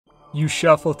You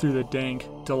shuffle through the dank,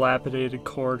 dilapidated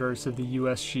corridors of the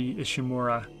USS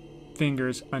Ishimura,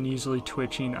 fingers uneasily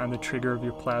twitching on the trigger of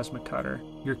your plasma cutter.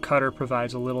 Your cutter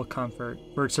provides a little comfort,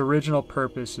 for its original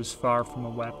purpose is far from a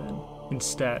weapon.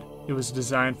 Instead, it was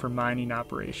designed for mining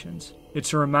operations.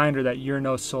 It's a reminder that you're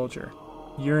no soldier.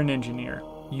 You're an engineer.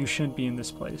 You shouldn't be in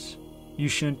this place. You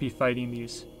shouldn't be fighting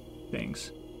these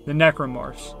things. The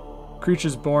necromorphs,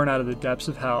 creatures born out of the depths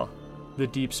of hell, the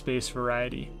deep space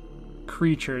variety.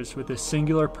 Creatures with the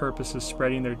singular purpose of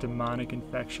spreading their demonic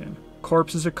infection.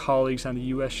 Corpses of colleagues on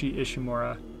the USS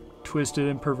Ishimura, twisted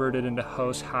and perverted into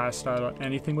hosts hostile to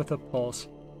anything with a pulse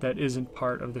that isn't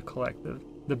part of the collective.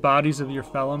 The bodies of your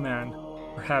fellow man,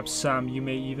 perhaps some you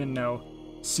may even know,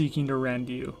 seeking to rend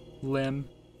you, limb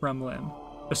from limb.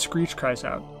 A screech cries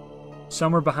out.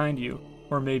 Somewhere behind you,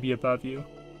 or maybe above you.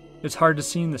 It's hard to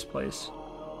see in this place.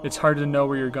 It's hard to know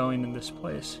where you're going in this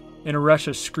place. In a rush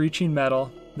of screeching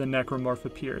metal, the necromorph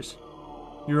appears.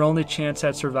 Your only chance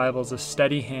at survival is a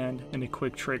steady hand and a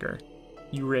quick trigger.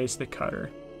 You raise the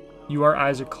cutter. You are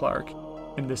Isaac Clarke,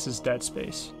 and this is Dead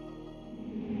Space.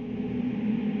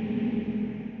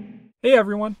 Hey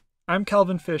everyone, I'm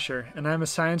Calvin Fisher, and I'm a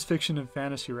science fiction and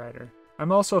fantasy writer.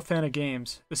 I'm also a fan of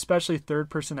games, especially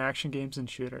third-person action games and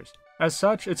shooters. As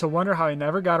such, it's a wonder how I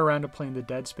never got around to playing the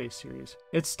Dead Space series.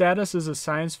 Its status as a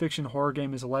science fiction horror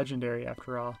game is legendary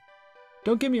after all.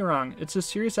 Don't get me wrong, it's a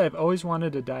series I've always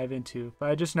wanted to dive into,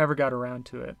 but I just never got around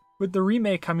to it. With the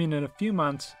remake coming in a few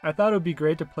months, I thought it would be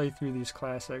great to play through these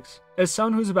classics. As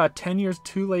someone who's about 10 years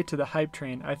too late to the hype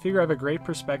train, I figure I have a great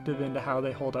perspective into how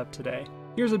they hold up today.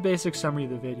 Here's a basic summary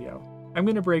of the video. I'm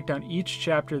going to break down each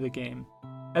chapter of the game.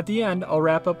 At the end, I'll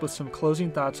wrap up with some closing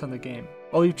thoughts on the game.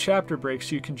 I'll leave chapter breaks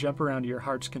so you can jump around to your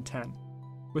heart's content.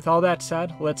 With all that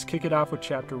said, let's kick it off with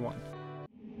Chapter 1.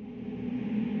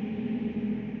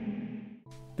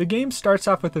 The game starts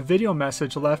off with a video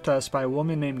message left to us by a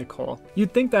woman named Nicole.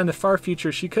 You'd think that in the far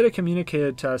future she could have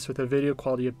communicated to us with a video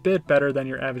quality a bit better than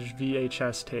your average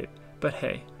VHS tape, but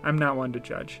hey, I'm not one to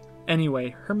judge.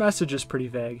 Anyway, her message is pretty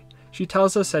vague. She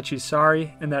tells us that she's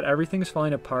sorry and that everything's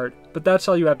falling apart, but that's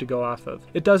all you have to go off of.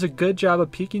 It does a good job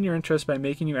of piquing your interest by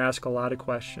making you ask a lot of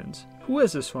questions. Who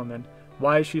is this woman?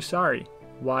 Why is she sorry?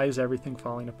 Why is everything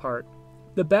falling apart?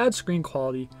 The bad screen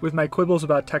quality, with my quibbles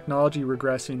about technology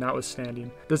regressing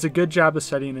notwithstanding, does a good job of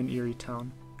setting an eerie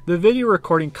tone. The video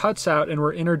recording cuts out and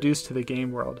we're introduced to the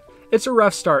game world. It's a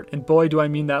rough start, and boy do I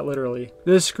mean that literally.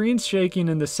 The screen shaking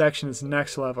in this section is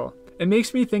next level. It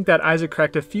makes me think that Isaac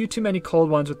cracked a few too many cold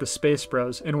ones with the Space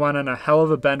Bros and went on a hell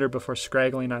of a bender before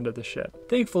scraggling onto the ship.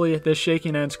 Thankfully, this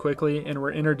shaking ends quickly and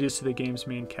we're introduced to the game's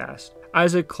main cast.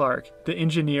 Isaac Clarke, the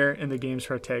engineer and the game's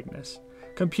protagonist.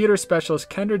 Computer specialist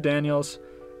Kendra Daniels,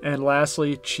 and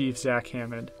lastly, Chief Zach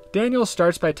Hammond. Daniels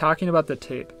starts by talking about the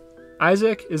tape.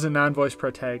 Isaac is a non-voice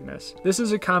protagonist. This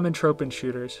is a common trope in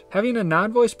shooters. Having a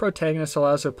non-voice protagonist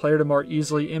allows a player to more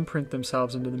easily imprint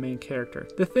themselves into the main character.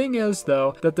 The thing is,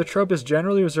 though, that the trope is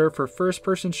generally reserved for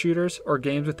first-person shooters or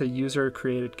games with a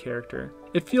user-created character.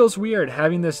 It feels weird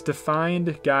having this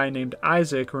defined guy named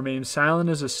Isaac remain silent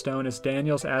as a stone as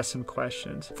Daniels asks him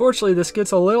questions. Fortunately, this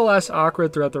gets a little less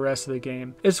awkward throughout the rest of the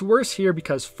game. It's worse here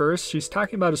because first, she's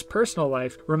talking about his personal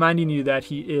life, reminding you that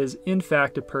he is, in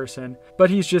fact, a person, but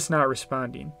he's just not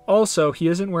responding. Also, he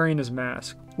isn't wearing his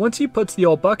mask. Once he puts the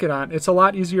old bucket on, it's a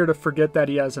lot easier to forget that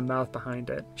he has a mouth behind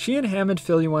it. She and Hammond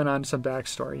fill you in on some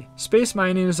backstory. Space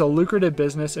mining is a lucrative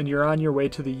business and you're on your way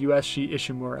to the USS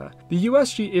Ishimura. The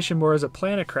USS Ishimura is a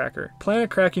planet cracker. Planet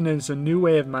cracking is a new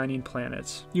way of mining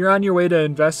planets. You're on your way to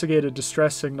investigate a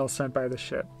distress signal sent by the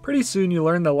ship. Pretty soon you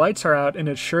learn the lights are out and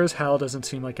it sure as hell doesn't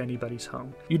seem like anybody's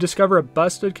home. You discover a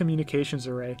busted communications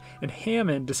array and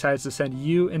Hammond decides to send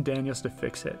you and Daniels to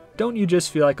fix it. Don't you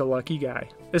just feel like a lucky guy?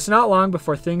 It's not long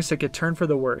before things take a turn for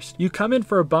the worst. You come in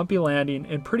for a bumpy landing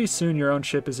and pretty soon your own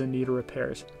ship is in need of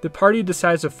repairs. The party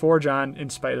decides to forge on in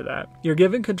spite of that. You're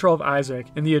given control of Isaac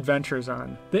and the adventure is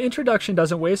on. The introduction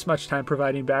doesn't waste much time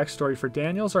providing backstory for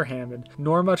Daniels or Hammond,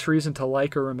 nor much reason to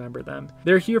like or remember them.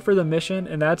 They're here for the mission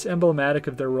and that's emblematic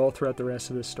of their role throughout the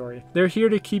rest of the story. They're here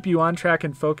to keep you on track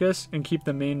and focused and keep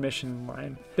the main mission in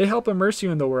line. They help immerse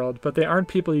you in the world, but they aren't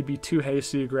people you'd be too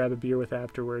hasty to grab a beer with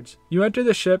afterwards. You enter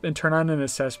the ship and turn on an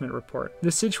assessment report.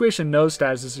 The situation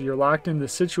nosedives as you're locked in the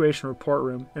situation report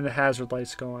room and the hazard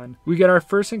lights go on. We get our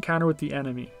first encounter with the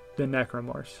enemy, the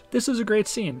necromorphs. This is a great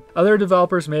scene. Other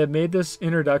developers may have made this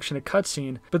introduction a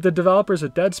cutscene, but the developers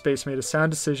of Dead Space made a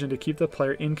sound decision to keep the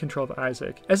player in control of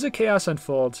Isaac. As the chaos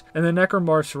unfolds and the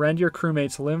necromorphs rend your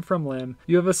crewmates limb from limb,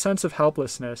 you have a sense of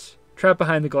helplessness. trapped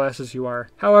behind the glass as you are.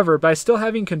 However, by still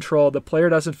having control, the player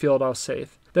doesn't feel at all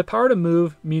safe. The power to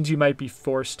move means you might be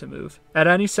forced to move. At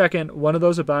any second, one of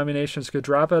those abominations could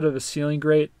drop out of a ceiling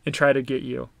grate and try to get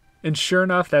you. And sure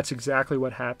enough, that's exactly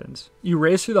what happens. You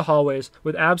race through the hallways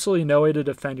with absolutely no way to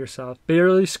defend yourself,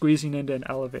 barely squeezing into an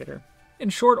elevator. In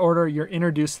short order, you're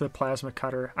introduced to the plasma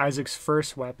cutter, Isaac's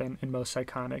first weapon and most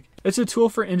iconic. It's a tool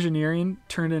for engineering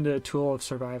turned into a tool of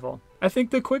survival. I think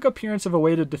the quick appearance of a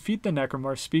way to defeat the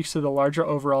necromorph speaks to the larger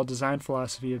overall design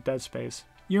philosophy of Dead Space.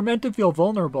 You're meant to feel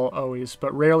vulnerable always,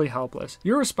 but rarely helpless.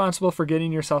 You're responsible for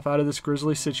getting yourself out of this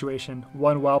grisly situation,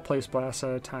 one well-placed blast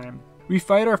at a time. We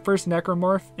fight our first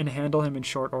necromorph and handle him in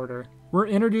short order. We're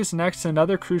introduced next to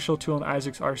another crucial tool in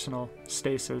Isaac's arsenal,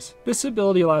 stasis. This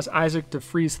ability allows Isaac to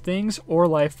freeze things or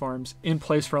life forms in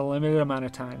place for a limited amount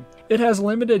of time. It has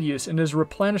limited use and is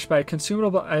replenished by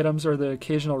consumable items or the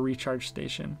occasional recharge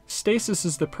station. Stasis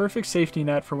is the perfect safety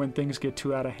net for when things get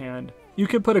too out of hand. You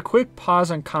can put a quick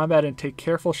pause on combat and take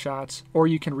careful shots, or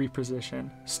you can reposition.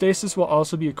 Stasis will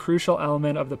also be a crucial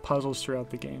element of the puzzles throughout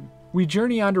the game. We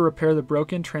journey on to repair the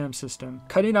broken tram system,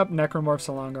 cutting up necromorphs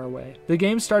along our way. The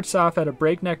game starts off at a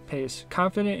breakneck pace,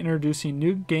 confident in introducing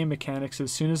new game mechanics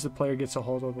as soon as the player gets a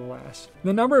hold of the last.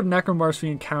 The number of necromorphs we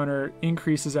encounter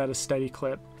increases at a steady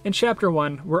clip. In Chapter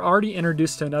 1, we're already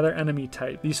introduced to another enemy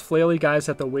type, these flaily guys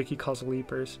that the wiki calls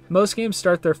leapers. Most games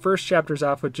start their first chapters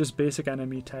off with just basic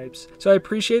enemy types, so I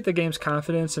appreciate the game's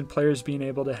confidence in players being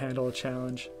able to handle a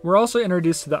challenge. We're also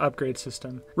introduced to the upgrade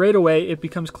system. Right away, it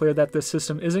becomes clear that this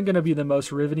system isn't going to be the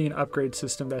most riveting upgrade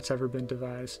system that's ever been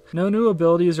devised. No new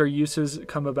abilities or uses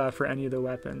come about for any of the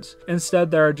weapons.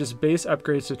 Instead, there are just base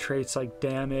upgrades to traits like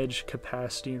damage,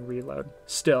 capacity, and reload.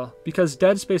 Still, because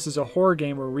Dead Space is a horror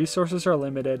game where resources are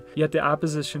limited, yet the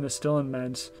opposition is still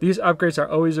immense, these upgrades are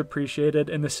always appreciated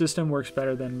and the system works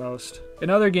better than most. In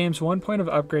other games, 1 point of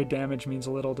upgrade damage means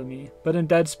little to me, but in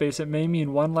Dead Space it may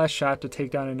mean 1 less shot to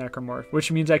take down a necromorph,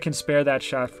 which means I can spare that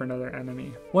shot for another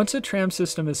enemy. Once the tram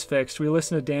system is fixed, we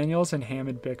listen to Daniels and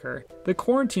Hammond bicker. The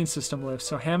quarantine system lifts,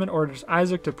 so Hammond orders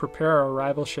Isaac to prepare our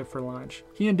arrival ship for launch.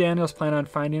 He and Daniels plan on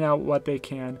finding out what they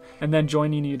can, and then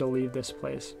joining you to leave this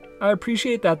place. I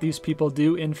appreciate that these people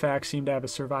do in fact seem to have a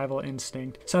survival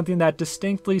instinct, something that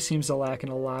distinctly seems to lack in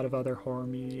a lot of other horror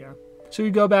media. So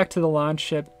we go back to the launch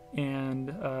ship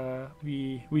and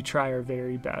we try our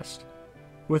very best.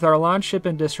 With our launch ship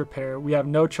in disrepair, we have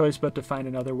no choice but to find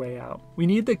another way out. We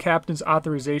need the captain's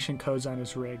authorization codes on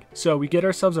his rig, so we get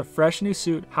ourselves a fresh new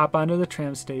suit, hop onto the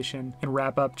tram station, and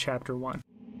wrap up Chapter 1.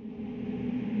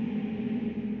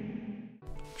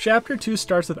 Chapter 2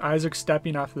 starts with Isaac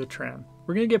stepping off of the tram.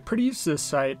 We're going to get pretty used to this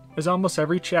sight, as almost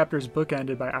every chapter is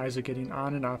bookended by Isaac getting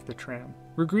on and off the tram.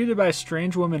 We're greeted by a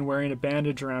strange woman wearing a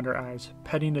bandage around her eyes,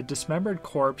 petting a dismembered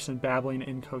corpse and babbling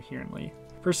incoherently.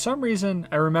 For some reason,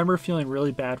 I remember feeling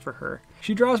really bad for her.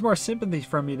 She draws more sympathy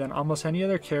from me than almost any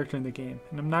other character in the game,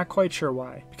 and I'm not quite sure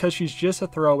why, because she's just a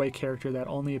throwaway character that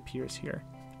only appears here.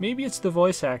 Maybe it's the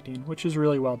voice acting, which is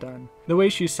really well done. The way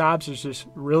she sobs is just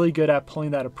really good at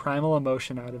pulling that primal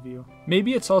emotion out of you.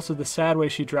 Maybe it's also the sad way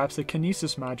she drops the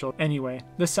kinesis module. Anyway,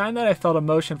 the sign that I felt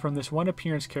emotion from this one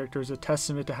appearance character is a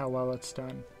testament to how well it's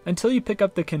done. Until you pick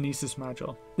up the kinesis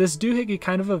module. This doohickey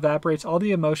kind of evaporates all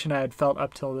the emotion I had felt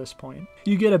up till this point.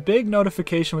 You get a big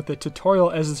notification with the tutorial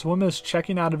as this woman is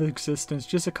checking out of existence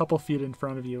just a couple feet in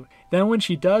front of you. Then when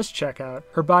she does check out,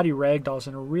 her body ragdolls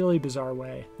in a really bizarre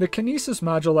way. The kinesis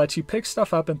module lets you pick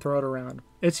stuff up and throw it around.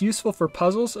 It's useful for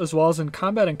puzzles as well as in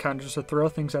combat encounters to throw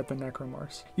things at the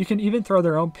necromorphs. You can even throw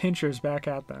their own pinchers back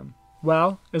at them.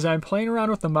 Well, as I'm playing around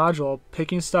with the module,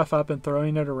 picking stuff up and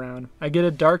throwing it around, I get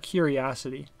a dark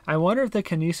curiosity. I wonder if the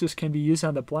kinesis can be used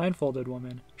on the blindfolded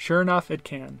woman. Sure enough, it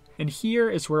can. And here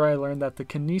is where I learned that the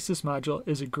kinesis module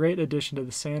is a great addition to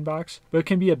the sandbox, but it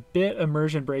can be a bit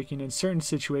immersion breaking in certain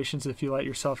situations if you let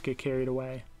yourself get carried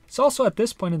away. It's also at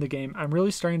this point in the game I'm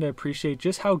really starting to appreciate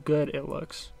just how good it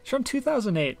looks. It's from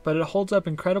 2008, but it holds up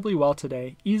incredibly well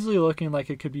today, easily looking like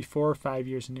it could be 4 or 5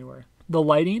 years newer. The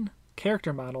lighting,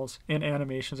 character models, and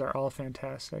animations are all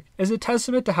fantastic. As a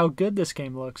testament to how good this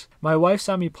game looks, my wife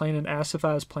saw me playing and asked if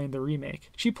I was playing the remake.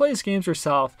 She plays games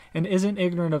herself and isn't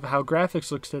ignorant of how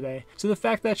graphics looks today, so the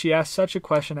fact that she asked such a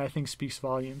question I think speaks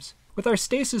volumes. With our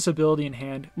stasis ability in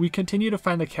hand, we continue to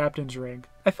find the captain's rig.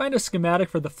 I find a schematic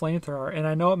for the flamethrower and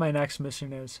I know what my next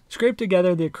mission is. Scrape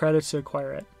together the credits to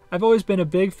acquire it. I've always been a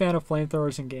big fan of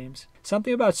flamethrowers in games.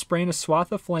 Something about spraying a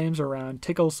swath of flames around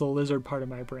tickles the lizard part of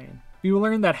my brain. We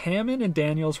learn that Hammond and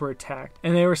Daniels were attacked,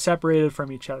 and they were separated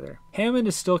from each other. Hammond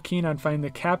is still keen on finding the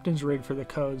captain's rig for the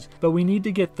codes, but we need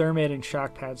to get thermite and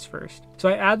shock pads first. So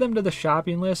I add them to the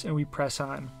shopping list and we press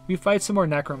on. We fight some more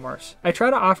necromorphs. I try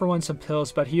to offer one some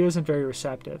pills, but he wasn't very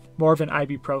receptive. More of an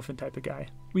ibuprofen type of guy.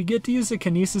 We get to use the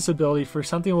kinesis ability for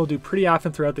something we'll do pretty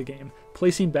often throughout the game,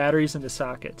 placing batteries into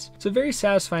sockets. It's a very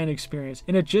satisfying experience,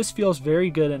 and it just feels very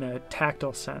good in a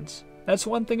tactile sense. That's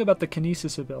one thing about the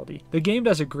kinesis ability. The game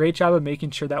does a great job of making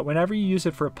sure that whenever you use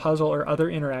it for a puzzle or other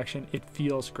interaction, it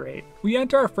feels great. We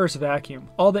enter our first vacuum.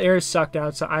 All the air is sucked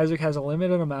out, so Isaac has a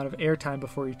limited amount of air time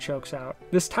before he chokes out.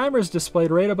 This timer is displayed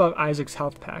right above Isaac's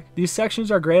health pack. These sections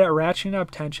are great at ratcheting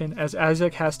up tension, as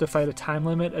Isaac has to fight a time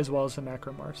limit as well as the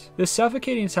necromorphs. This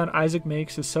suffocating sound Isaac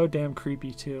makes is so damn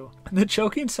creepy too. The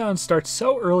choking sound starts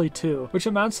so early too, which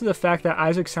amounts to the fact that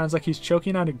Isaac sounds like he's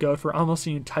choking on a goat for almost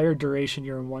the entire duration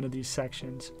you're in one of these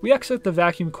sections. We exit the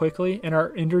vacuum quickly and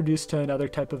are introduced to another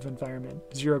type of environment,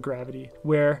 zero gravity,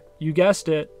 where, you guessed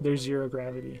it, there's zero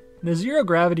gravity. The zero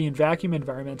gravity and vacuum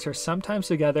environments are sometimes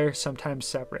together, sometimes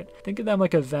separate. Think of them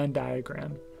like a Venn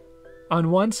diagram.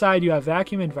 On one side you have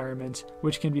vacuum environments,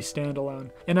 which can be standalone,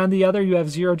 and on the other you have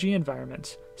zero-G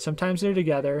environments. Sometimes they're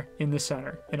together in the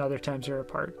center, and other times they're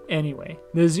apart. Anyway,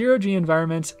 the zero-G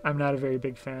environments I'm not a very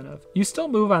big fan of. You still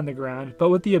move on the ground, but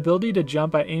with the ability to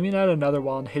jump by aiming at another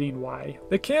wall and hitting Y.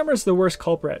 The camera is the worst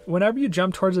culprit. Whenever you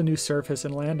jump towards a new surface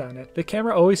and land on it, the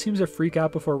camera always seems to freak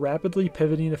out before rapidly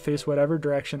pivoting to face whatever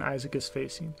direction Isaac is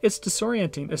facing. It's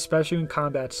disorienting, especially when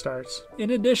combat starts.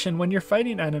 In addition, when you're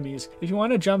fighting enemies, if you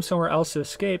want to jump somewhere else to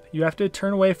escape, you have to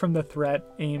turn away from the threat,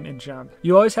 aim, and jump.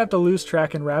 You always have to lose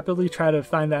track and rapidly try to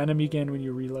find the enemy again when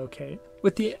you relocate.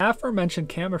 With the aforementioned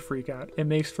camera freakout, it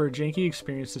makes for a janky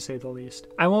experience to say the least.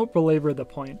 I won't belabor the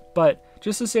point, but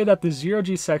just to say that the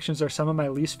zero-G sections are some of my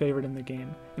least favorite in the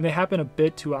game, and they happen a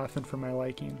bit too often for my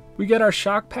liking. We get our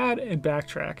shock pad and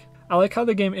backtrack. I like how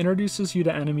the game introduces you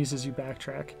to enemies as you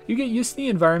backtrack. You get used to the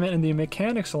environment and the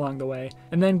mechanics along the way,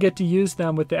 and then get to use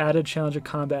them with the added challenge of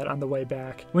combat on the way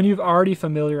back, when you've already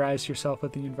familiarized yourself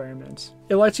with the environments.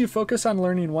 It lets you focus on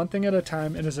learning one thing at a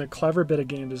time and is a clever bit of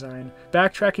game design.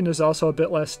 Backtracking is also a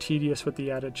bit less tedious with the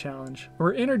added challenge.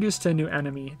 We're introduced to a new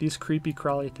enemy, these creepy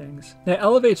crawly things. They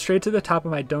elevate straight to the top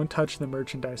of my don't touch the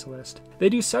merchandise list. They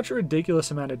do such a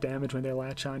ridiculous amount of damage when they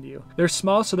latch onto you. They're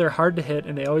small so they're hard to hit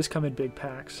and they always come in big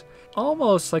packs.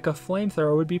 Almost like a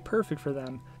flamethrower would be perfect for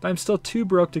them, but I'm still too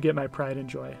broke to get my pride and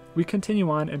joy. We continue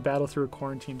on and battle through a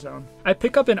quarantine zone. I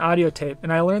pick up an audio tape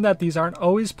and I learn that these aren't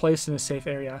always placed in a safe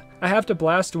area. I have to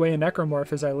blast away a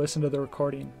necromorph as I listen to the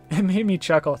recording. It made me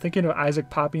chuckle thinking of Isaac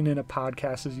popping in a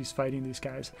podcast as he's fighting these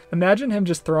guys. Imagine him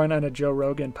just throwing on a Joe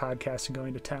Rogan podcast and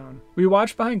going to town. We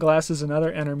watch behind glass as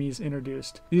another enemy is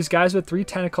introduced. These guys with 3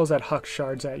 tentacles that huck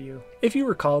shards at you. If you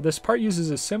recall, this part uses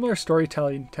a similar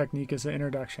storytelling technique as the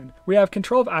introduction. We have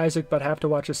control of Isaac but have to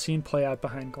watch a scene play out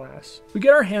behind glass. We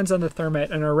get our hands on the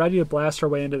thermite and are ready to blast our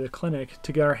way into the clinic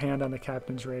to get our hand on the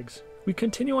captain's rigs. We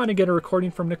continue on to get a recording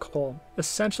from Nicole,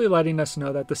 essentially letting us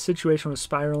know that the situation was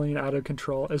spiraling out of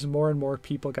control as more and more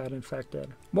people got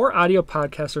infected. More audio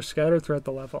podcasts are scattered throughout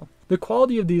the level. The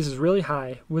quality of these is really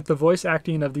high, with the voice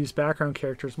acting of these background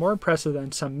characters more impressive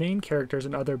than some main characters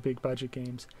in other big budget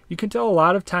games. You can tell a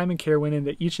lot of time and care went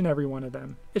into each and every one of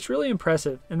them. It's really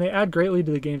impressive, and they add greatly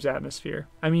to the game's atmosphere.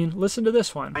 I mean, listen to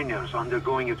this one. Miners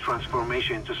undergoing a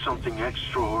transformation into something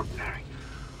extraordinary.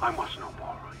 I must know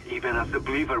more. Even as the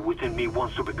believer within me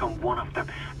wants to become one of them,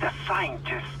 the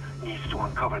scientist needs to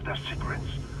uncover their secrets.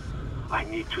 I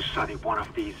need to study one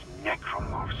of these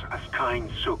necromorphs, as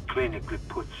Kind so clinically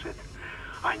puts it.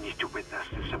 I need to witness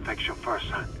this infection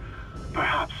firsthand.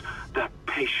 Perhaps that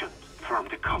patient from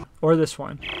the comet. Or this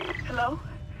one. Hello?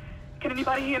 Can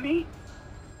anybody hear me?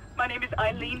 My name is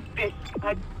Eileen Fisk.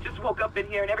 I just woke up in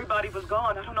here and everybody was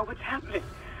gone. I don't know what's happening.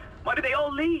 Why did they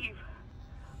all leave?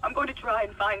 I'm going to try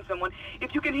and find someone.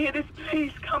 If you can hear this,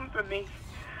 please come for me.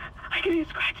 I can hear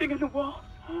scratching in the wall.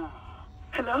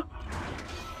 Hello?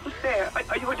 Who's there?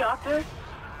 Are you a doctor?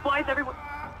 Why is everyone...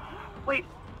 Wait,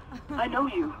 I know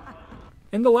you.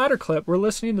 In the latter clip, we're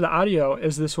listening to the audio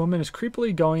as this woman is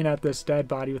creepily going at this dead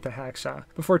body with a hacksaw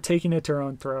before taking it to her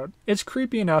own throat. It's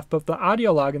creepy enough, but with the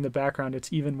audio log in the background,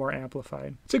 it's even more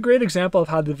amplified. It's a great example of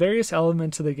how the various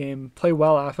elements of the game play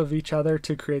well off of each other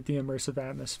to create the immersive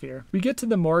atmosphere. We get to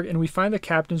the morgue and we find the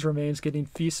captain's remains getting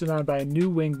feasted on by a new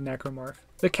winged necromorph.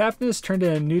 The captain is turned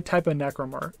into a new type of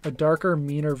necromorph, a darker,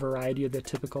 meaner variety of the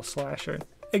typical slasher.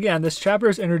 Again, this chapter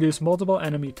has introduced multiple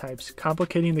enemy types,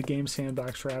 complicating the game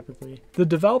sandbox rapidly. The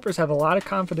developers have a lot of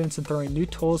confidence in throwing new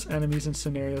tools, enemies, and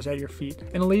scenarios at your feet,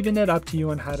 and leaving it up to you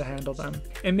on how to handle them.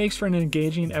 It makes for an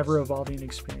engaging, ever-evolving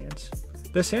experience.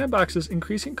 The sandbox's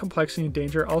increasing complexity and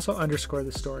danger also underscore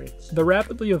the story. The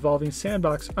rapidly evolving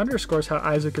sandbox underscores how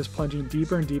Isaac is plunging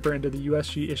deeper and deeper into the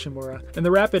USG Ishimura, and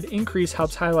the rapid increase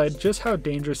helps highlight just how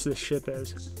dangerous this ship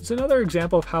is. It's another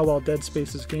example of how well Dead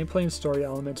Space's gameplay and story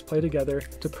elements play together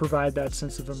to provide that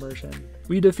sense of immersion.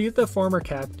 We defeat the former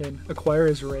captain, acquire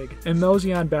his rig, and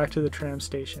mosey on back to the tram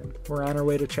station. We're on our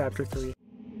way to Chapter 3.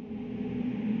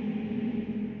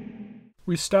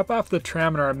 We step off the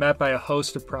tram and are met by a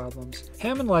host of problems.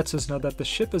 Hammond lets us know that the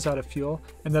ship is out of fuel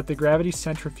and that the gravity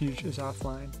centrifuge is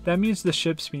offline. That means the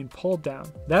ship's being pulled down.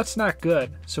 That's not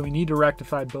good, so we need to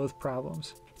rectify both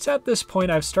problems. It's at this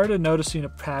point I've started noticing a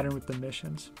pattern with the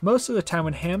missions. Most of the time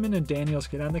when Hammond and Daniels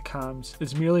get on the comms,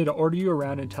 it's merely to order you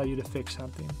around and tell you to fix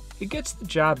something. It gets the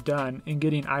job done in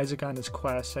getting Isaac on his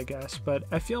quest, I guess, but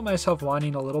I feel myself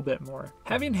wanting a little bit more.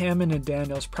 Having Hammond and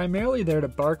Daniels primarily there to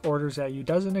bark orders at you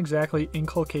doesn't exactly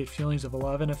inculcate feelings of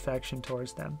love and affection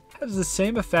towards them. It has the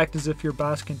same effect as if your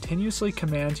boss continuously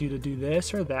commands you to do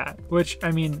this or that, which,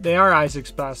 I mean, they are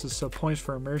Isaac's bosses, so points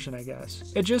for immersion, I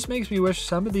guess. It just makes me wish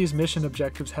some of these mission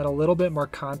objectives had a little bit more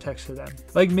context to them.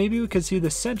 Like maybe we could see the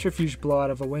centrifuge blow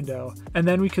out of a window, and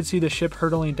then we could see the ship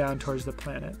hurtling down towards the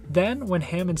planet. Then, when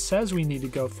Hammond says we need to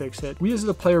go fix it, we as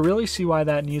the player really see why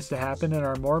that needs to happen and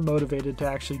are more motivated to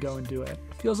actually go and do it.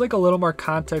 Feels like a little more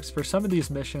context for some of these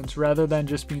missions rather than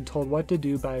just being told what to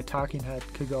do by a talking head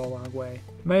could go a long way.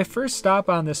 My first stop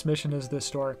on this mission is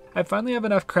this door. I finally have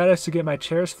enough credits to get my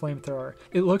chair's flamethrower.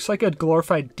 It looks like a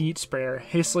glorified DEET sprayer,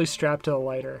 hastily strapped to a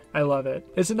lighter. I love it.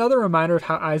 It's another reminder of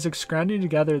how Isaac's scrounging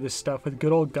together this stuff with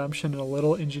good old gumption and a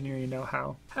little engineering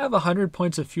know-how. I have 100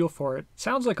 points of fuel for it.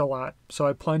 Sounds like a lot, so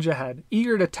I plunge ahead,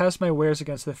 eager to test my wares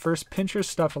against the first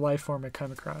pincher-stuffed life form I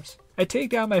come across. I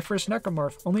take down my first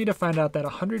necromorph, only to find out that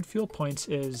 100 fuel points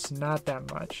is not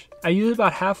that much. I use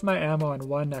about half my ammo on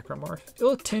one necromorph. A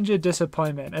little tinge of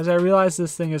disappointment, as I realize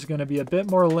this thing is going to be a bit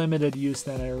more limited use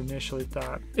than I initially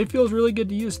thought. It feels really good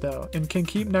to use though, and can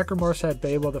keep necromorphs at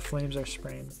bay while the flames are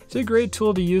spraying. It's a great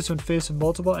tool to use when faced with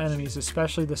multiple enemies,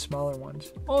 especially the smaller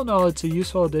ones. All in all, it's a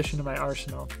useful addition to my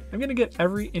arsenal. I'm going to get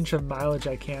every inch of mileage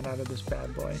I can out of this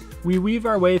bad boy. We weave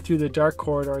our way through the dark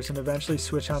corridors and eventually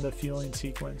switch on the fueling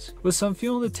sequence. With some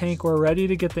fuel in the tank, we're ready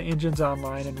to get the engines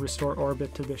online and restore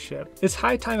orbit to the ship. It's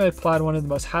high time I applaud one of the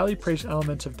most highly praised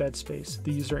elements of Dead Space,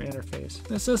 the user interface.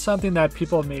 This is something that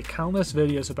people have made countless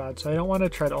videos about, so I don't want to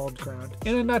tread old ground.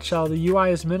 In a nutshell, the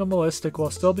UI is minimalistic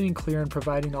while still being clear and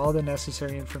providing all the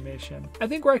necessary information. I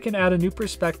think where I can add a new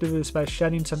perspective is by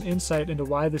shedding some insight into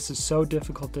why this is so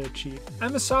difficult to achieve.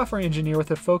 I'm a software engineer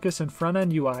with a focus in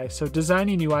front-end UI, so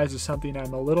designing UIs is something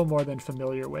I'm a little more than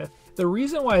familiar with. The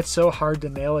reason why it's so hard to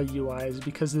nail a UI is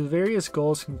because the various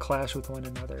goals can clash with one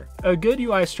another. A good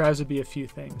UI strives to be a few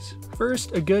things.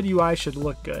 First, a good UI should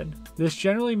look good. This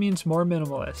generally means more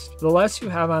minimalist. The less you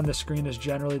have on the screen is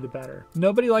generally the better.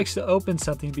 Nobody likes to open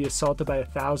something and be assaulted by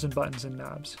 1,000 buttons and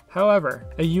knobs. However,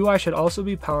 a UI should also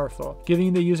be powerful,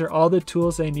 giving the user all the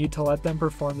tools they need to let them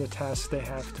perform the tasks they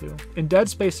have to. In Dead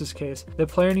Space's case, the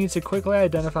player needs to quickly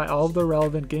identify all of the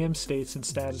relevant game states and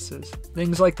statuses.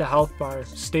 Things like the health bar,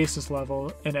 stasis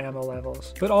level, and ammo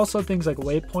levels, but also things like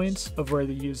waypoints of where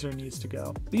the user needs to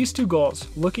go. These two goals,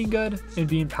 looking good and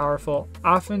being powerful,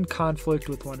 often conflict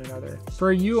with one another.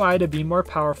 For a UI to be more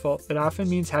powerful, it often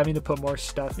means having to put more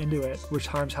stuff into it, which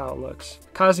harms how it looks,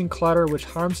 causing clutter which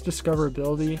harms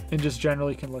discoverability and just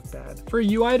generally can look bad. For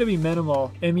a UI to be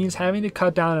minimal, it means having to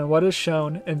cut down on what is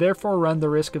shown and therefore run the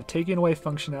risk of taking away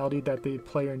functionality that the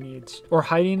player needs, or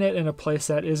hiding it in a place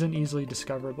that isn't easily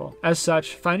discoverable. As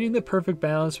such, finding the perfect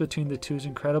balance between the two is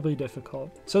incredibly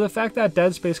difficult. So the fact that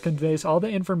Dead Space conveys all the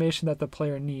information that the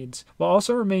player needs, while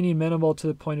also remaining minimal to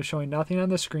the point of showing nothing on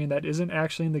the screen that isn't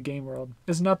actually in the game world,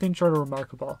 is nothing short of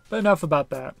remarkable. But enough about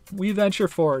that. We venture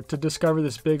forward to discover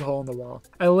this big hole in the wall.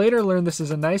 I later learned this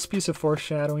is a nice piece of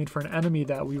foreshadowing for an enemy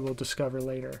that we will discover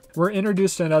later. We're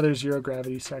introduced to another zero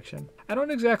gravity section. I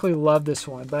don't exactly love this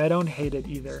one, but I don't hate it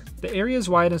either. The area is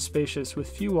wide and spacious with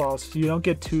few walls, so you don't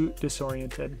get too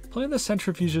disoriented. Playing the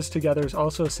centrifuges together is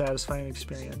also a satisfying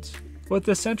experience. With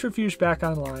the centrifuge back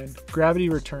online, gravity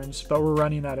returns, but we're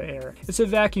running out of air. It's a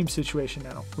vacuum situation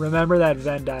now. Remember that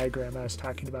Venn diagram I was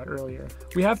talking about earlier.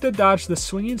 We have to dodge the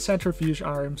swinging centrifuge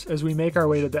arms as we make our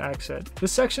way to the exit.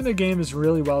 This section of the game is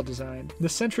really well designed. The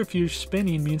centrifuge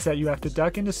spinning means that you have to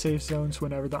duck into safe zones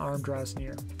whenever the arm draws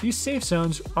near. These safe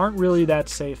zones aren't really that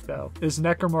safe though, as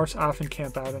necromorphs often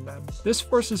camp out in them. This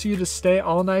forces you to stay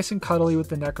all nice and cuddly with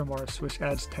the necromorphs, which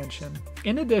adds tension.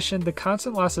 In addition, the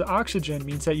constant loss of oxygen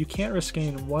means that you can't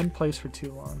staying in one place for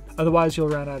too long, otherwise you'll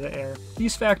run out of air.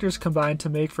 These factors combine to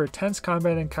make for a tense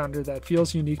combat encounter that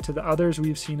feels unique to the others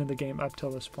we've seen in the game up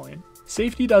till this point.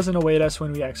 Safety doesn't await us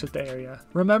when we exit the area.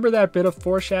 Remember that bit of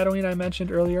foreshadowing I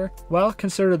mentioned earlier? Well,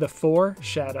 consider the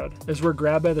foreshadowed, as we're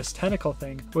grabbed by this tentacle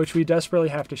thing, which we desperately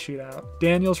have to shoot out.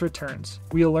 Daniels returns.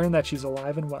 We'll learn that she's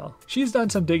alive and well. She's done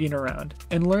some digging around,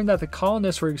 and learned that the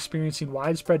colonists were experiencing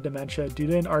widespread dementia due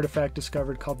to an artifact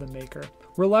discovered called the Maker.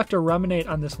 We're left to ruminate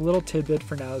on this little tidbit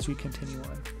for now as we continue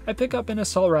on. I pick up an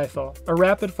assault rifle, a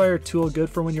rapid-fire tool good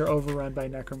for when you're overrun by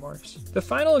necromorphs. The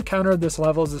final encounter of this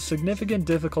level is a significant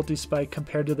difficulty spike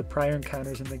compared to the prior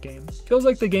encounters in the game. Feels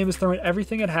like the game is throwing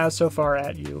everything it has so far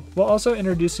at you, while also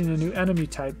introducing a new enemy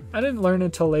type. I didn't learn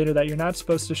until later that you're not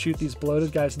supposed to shoot these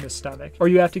bloated guys in the stomach, or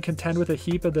you have to contend with a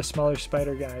heap of the smaller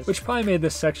spider guys, which probably made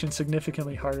this section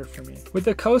significantly harder for me. With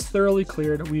the coast thoroughly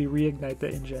cleared, we reignite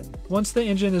the engine. Once the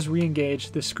engine is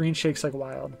re-engaged, the screen shakes like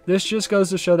wild. This just goes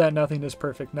to show that nothing is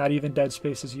perfect, not even Dead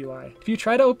Space's UI. If you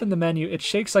try to open the menu, it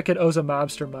shakes like it owes a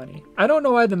mobster money. I don't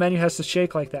know why the menu has to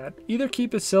shake like that. Either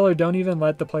keep it still or don't even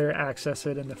let the player access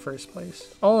it in the first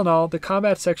place. All in all, the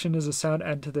combat section is a sound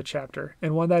end to the chapter,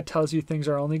 and one that tells you things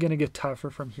are only going to get tougher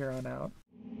from here on out.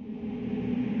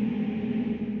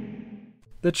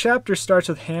 The chapter starts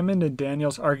with Hammond and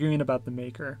Daniels arguing about the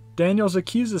Maker. Daniels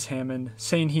accuses Hammond,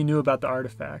 saying he knew about the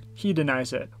artifact. He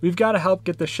denies it. We've got to help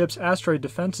get the ship's asteroid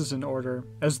defenses in order,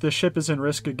 as the ship is in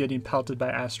risk of getting pelted by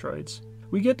asteroids.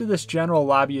 We get to this general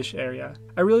lobbyish area.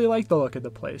 I really like the look of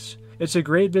the place. It's a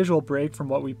great visual break from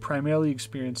what we've primarily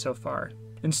experienced so far.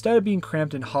 Instead of being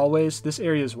cramped in hallways, this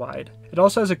area is wide. It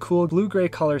also has a cool blue-gray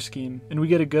color scheme, and we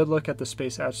get a good look at the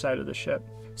space outside of the ship.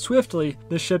 Swiftly,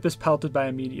 the ship is pelted by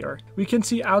a meteor. We can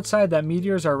see outside that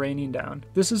meteors are raining down.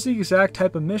 This is the exact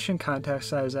type of mission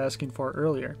context I was asking for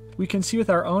earlier. We can see with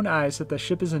our own eyes that the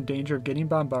ship is in danger of getting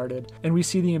bombarded, and we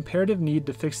see the imperative need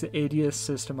to fix the ADS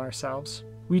system ourselves.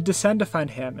 We descend to find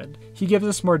Hammond. He gives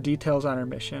us more details on our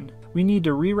mission. We need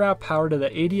to reroute power to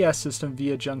the ADS system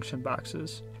via junction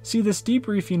boxes. See, this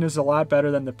debriefing is a lot better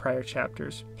than the prior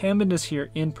chapters. Hammond is here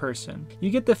in person.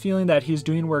 You get the feeling that he's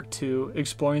doing work too,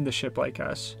 exploring the ship like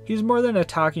us. He's more than a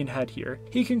talking head here.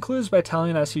 He concludes by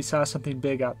telling us he saw something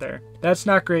big out there. That's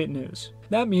not great news.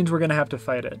 That means we're gonna have to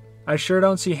fight it. I sure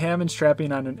don't see Hammond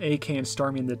strapping on an AK and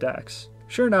storming the decks.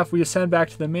 Sure enough, we ascend back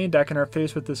to the main deck and are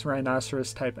faced with this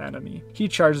rhinoceros-type enemy. He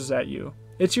charges at you.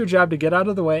 It's your job to get out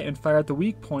of the way and fire at the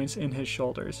weak points in his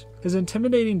shoulders. His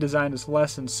intimidating design is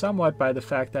lessened somewhat by the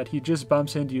fact that he just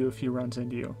bumps into you if he runs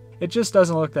into you. It just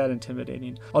doesn't look that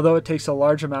intimidating, although it takes a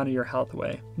large amount of your health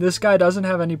away. This guy doesn't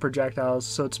have any projectiles,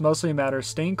 so it's mostly a matter of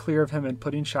staying clear of him and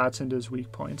putting shots into his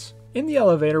weak points. In the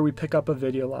elevator, we pick up a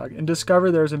video log and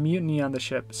discover there's a mutiny on the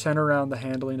ship centered around the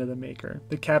handling of the Maker.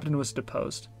 The captain was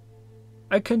deposed.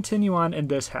 I continue on and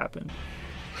this happened.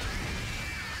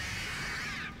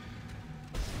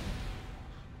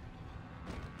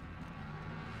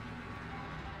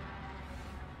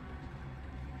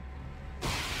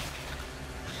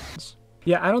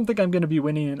 Yeah, I don't think I'm going to be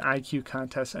winning an IQ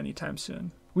contest anytime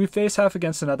soon. We face off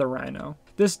against another Rhino.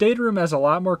 This data room has a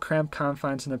lot more cramped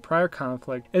confines than the prior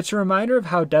conflict. It's a reminder of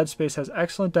how Dead Space has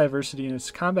excellent diversity in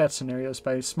its combat scenarios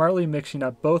by smartly mixing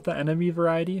up both the enemy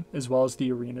variety as well as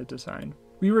the arena design.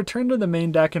 We return to the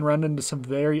main deck and run into some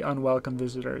very unwelcome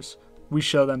visitors. We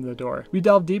show them the door. We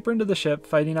delve deeper into the ship,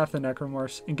 fighting off the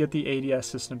necromorphs, and get the ADS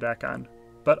system back on.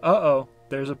 But uh-oh,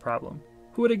 there's a problem.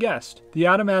 Who would have guessed? The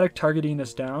automatic targeting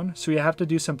is down, so we have to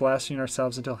do some blasting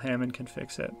ourselves until Hammond can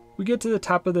fix it. We get to the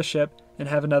top of the ship and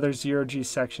have another 0G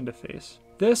section to face.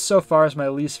 This, so far, is my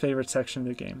least favorite section of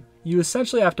the game. You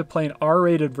essentially have to play an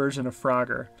R-rated version of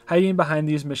Frogger, hiding behind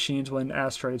these machines when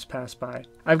asteroids pass by.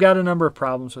 I've got a number of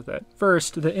problems with it.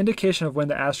 First, the indication of when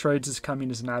the asteroids is coming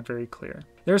is not very clear.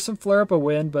 There's some flare-up of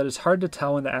wind, but it's hard to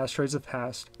tell when the asteroids have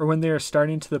passed, or when they are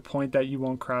starting to the point that you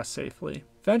won't cross safely.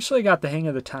 Eventually I got the hang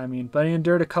of the timing, but I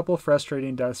endured a couple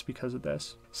frustrating deaths because of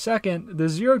this. Second, the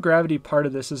zero gravity part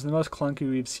of this is the most clunky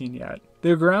we've seen yet.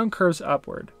 The ground curves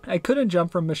upward. I couldn't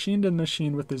jump from machine to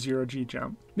machine with the 0G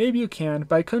jump. Maybe you can,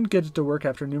 but I couldn't get it to work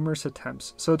after numerous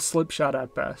attempts, so it's slipshod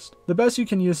at best. The best you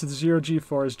can use the 0G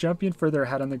for is jumping further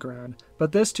ahead on the ground,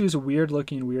 but this too is a weird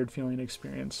looking, weird feeling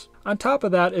experience. On top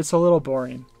of that, it's a little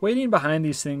boring. Waiting behind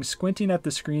these things, squinting at the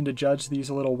screen to judge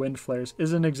these little wind flares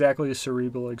isn't exactly a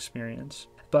cerebral experience.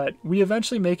 But we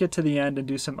eventually make it to the end and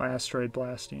do some asteroid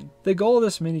blasting. The goal of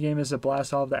this minigame is to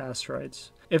blast all of the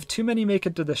asteroids. If too many make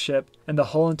it to the ship and the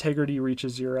hull integrity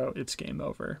reaches 0, it's game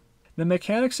over. The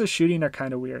mechanics of shooting are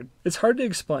kind of weird. It's hard to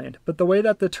explain, but the way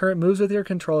that the turret moves with your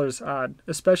controller is odd,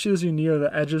 especially as you near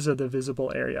the edges of the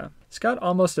visible area. It's got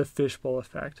almost a fishbowl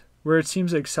effect, where it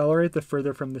seems to accelerate the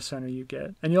further from the center you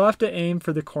get, and you'll have to aim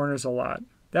for the corners a lot.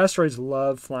 The asteroids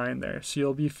love flying there, so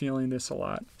you'll be feeling this a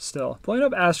lot. Still, blowing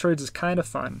up asteroids is kind of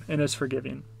fun, and it's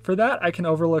forgiving. For that, I can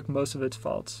overlook most of its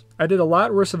faults. I did a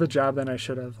lot worse of a job than I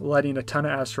should have, letting a ton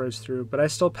of asteroids through, but I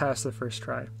still passed the first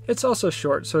try. It's also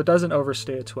short, so it doesn't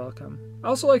overstay its welcome. I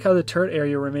also like how the turret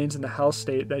area remains in the hell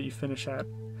state that you finish at.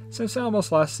 Since I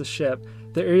almost lost the ship,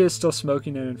 the area is still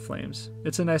smoking and in flames.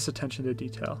 It's a nice attention to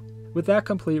detail. With that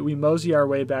complete, we mosey our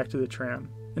way back to the tram.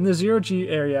 In the 0G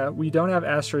area, we don't have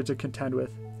asteroids to contend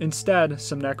with. Instead,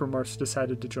 some necromorphs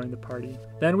decided to join the party.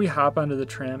 Then we hop onto the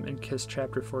tram and kiss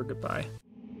Chapter 4 goodbye.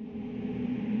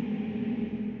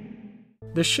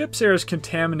 The ship's air is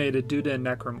contaminated due to a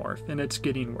necromorph, and it's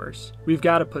getting worse. We've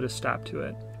got to put a stop to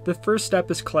it. The first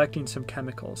step is collecting some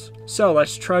chemicals. So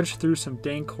let's trudge through some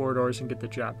dank corridors and get the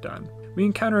job done. We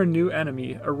encounter a new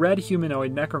enemy, a red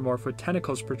humanoid necromorph with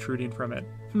tentacles protruding from it.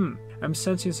 I'm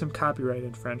sensing some copyright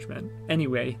infringement.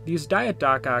 Anyway, these diet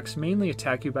docoks mainly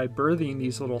attack you by birthing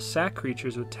these little sac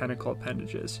creatures with tentacle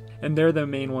appendages, and they're the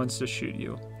main ones to shoot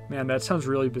you. Man, that sounds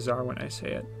really bizarre when I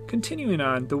say it. Continuing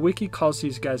on, the wiki calls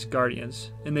these guys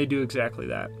guardians, and they do exactly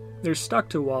that. They're stuck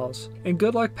to walls, and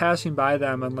good luck passing by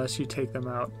them unless you take them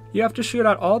out. You have to shoot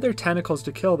out all their tentacles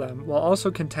to kill them, while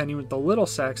also contending with the little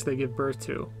sacs they give birth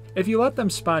to. If you let them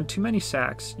spawn too many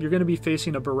sacs, you're going to be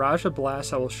facing a barrage of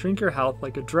blasts that will shrink your health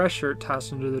like a dress shirt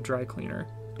tossed into the dry cleaner.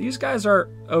 These guys are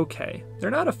okay. They're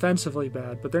not offensively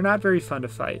bad, but they're not very fun to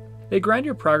fight. They grind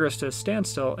your progress to a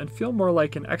standstill and feel more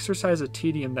like an exercise of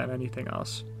tedium than anything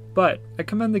else. But I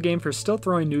commend the game for still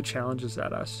throwing new challenges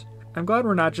at us. I'm glad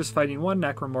we're not just fighting one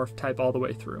necromorph type all the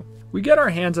way through. We get our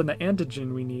hands on the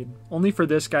antigen we need, only for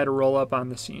this guy to roll up on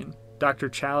the scene, Dr.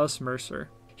 Chalice Mercer.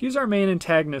 He's our main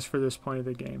antagonist for this point of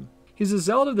the game. He's a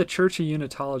zealot of the Church of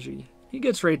Unitology. He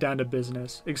gets right down to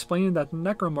business, explaining that the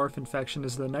necromorph infection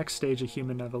is the next stage of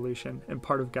human evolution and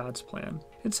part of God's plan.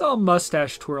 It's all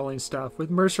mustache twirling stuff,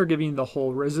 with Mercer giving the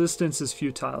whole resistance is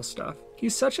futile stuff.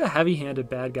 He's such a heavy-handed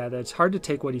bad guy that it's hard to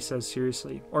take what he says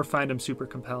seriously, or find him super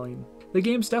compelling. The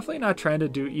game's definitely not trying to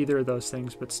do either of those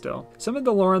things, but still. Some of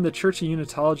the lore on the Church of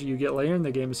Unitology you get later in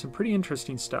the game is some pretty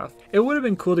interesting stuff. It would have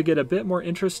been cool to get a bit more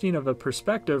interesting of a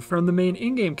perspective from the main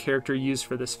in-game character used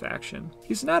for this faction.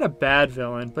 He's not a bad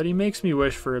villain, but he makes me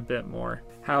wish for a bit more.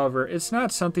 However, it's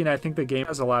not something I think the game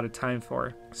has a lot of time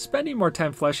for. Spending more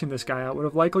time fleshing this guy out would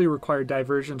have likely required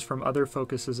diversions from other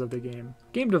focuses of the game.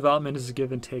 Game development is a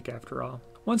give and take after all.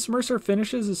 Once Mercer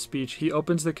finishes his speech, he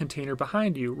opens the container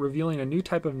behind you, revealing a new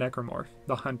type of necromorph,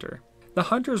 the Hunter. The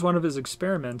Hunter is one of his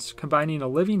experiments, combining a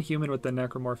living human with the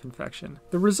necromorph infection.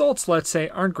 The results, let's say,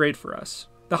 aren't great for us.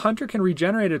 The Hunter can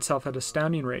regenerate itself at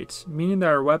astounding rates, meaning that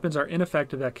our weapons are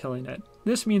ineffective at killing it.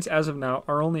 This means, as of now,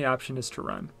 our only option is to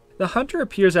run. The Hunter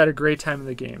appears at a great time in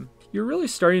the game. You're really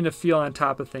starting to feel on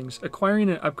top of things, acquiring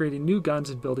and upgrading new guns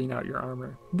and building out your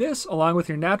armor. This, along with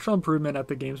your natural improvement at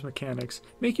the game's mechanics,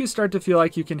 make you start to feel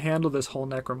like you can handle this whole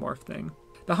necromorph thing.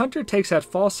 The Hunter takes that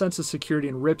false sense of security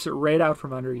and rips it right out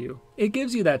from under you. It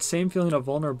gives you that same feeling of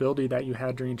vulnerability that you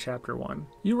had during Chapter 1.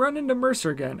 You run into Mercer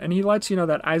again, and he lets you know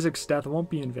that Isaac's death won't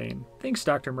be in vain. Thanks,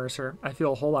 Dr. Mercer. I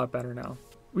feel a whole lot better now.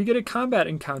 We get a combat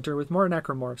encounter with more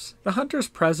necromorphs. The Hunter's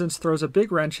presence throws a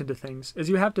big wrench into things, as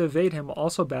you have to evade him while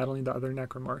also battling the other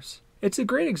necromorphs. It's a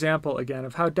great example, again,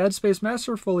 of how Dead Space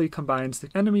masterfully combines the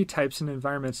enemy types and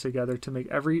environments together to make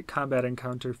every combat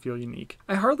encounter feel unique.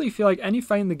 I hardly feel like any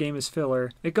fight in the game is filler.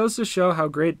 It goes to show how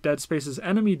great Dead Space's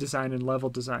enemy design and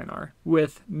level design are,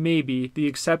 with, maybe, the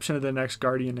exception of the next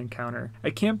Guardian encounter.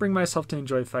 I can't bring myself to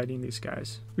enjoy fighting these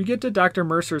guys. We get to Dr.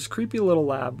 Mercer's creepy little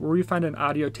lab, where we find an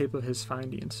audio tape of his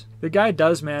findings. The guy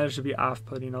does manage to be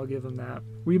off-putting, I'll give him that.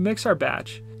 We mix our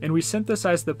batch, and we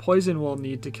synthesize the poison we'll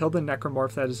need to kill the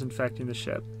necromorph that is infecting the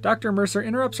ship. Dr. Mercer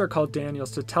interrupts our call Daniels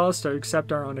to tell us to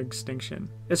accept our own extinction.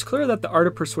 It's clear that the art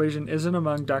of persuasion isn't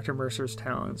among Dr. Mercer's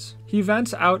talents. He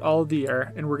vents out all of the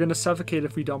air, and we're going to suffocate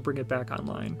if we don't bring it back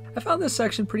online. I found this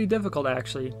section pretty difficult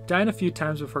actually, dying a few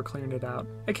times before clearing it out.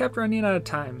 I kept running out of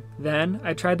time. Then,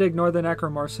 I tried to ignore the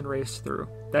necromorphs and race through.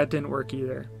 That didn't work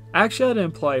either. I actually had to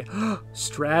employ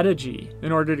strategy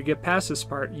in order to get past this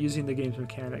part using the game's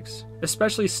mechanics,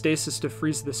 especially stasis to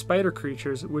freeze the spider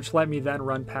creatures, which let me then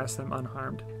run past them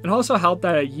unharmed. It also helped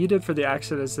that I yeeted for the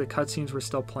exit as the cutscenes were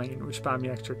still playing, which bought me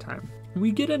extra time.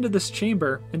 We get into this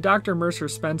chamber, and Dr. Mercer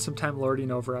spends some time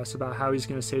lording over us about how he's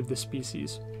going to save the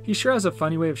species. He sure has a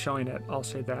funny way of showing it, I'll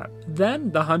say that.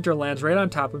 Then, the hunter lands right on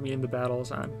top of me and the battle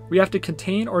is on. We have to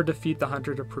contain or defeat the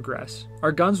hunter to progress.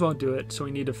 Our guns won't do it, so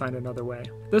we need to find another way.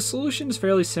 The solution is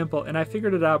fairly simple, and I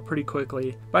figured it out pretty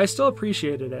quickly, but I still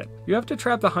appreciated it. You have to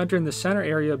trap the hunter in the center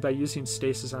area by using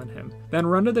stasis on him, then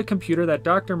run to the computer that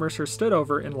Dr. Mercer stood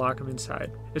over and lock him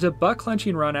inside. It's a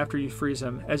butt-clenching run after you freeze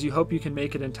him, as you hope you can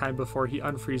make it in time before he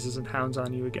unfreezes and hounds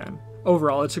on you again.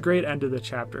 Overall, it's a great end to the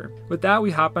chapter. With that,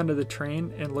 we hop onto the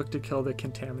train and look to kill the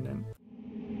contaminant.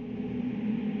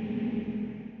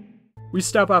 We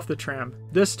step off the tram.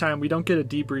 This time, we don't get a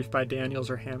debrief by Daniels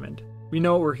or Hammond. We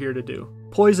know what we're here to do.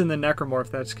 Poison the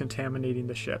necromorph that's contaminating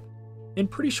the ship. In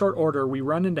pretty short order, we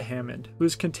run into Hammond, who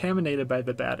is contaminated by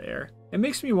the bad air. It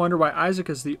makes me wonder why Isaac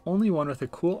is the only one with a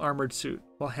cool armored suit,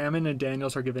 while Hammond and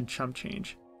Daniels are given chump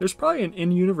change. There's probably an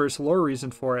in-universe lore reason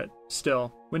for it.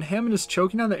 Still, when Hammond is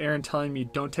choking on the air and telling me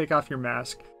don't take off your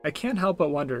mask, I can't help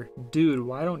but wonder, dude,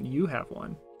 why don't you have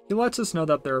one? He lets us know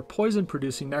that there are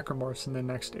poison-producing necromorphs in the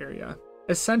next area.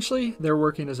 Essentially, they're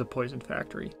working as a poison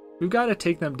factory. We've got to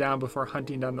take them down before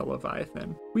hunting down the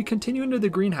Leviathan. We continue into the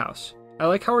greenhouse. I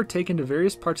like how we're taken to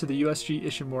various parts of the USG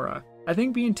Ishimura. I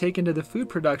think being taken to the food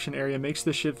production area makes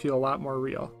the ship feel a lot more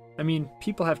real. I mean,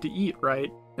 people have to eat,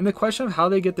 right? And the question of how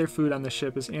they get their food on the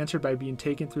ship is answered by being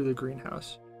taken through the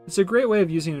greenhouse. It's a great way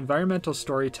of using environmental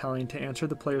storytelling to answer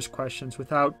the player's questions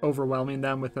without overwhelming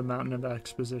them with a mountain of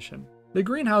exposition. The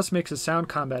greenhouse makes a sound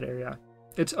combat area.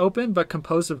 It's open but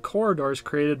composed of corridors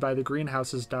created by the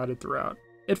greenhouses dotted throughout.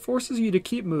 It forces you to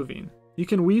keep moving. You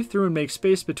can weave through and make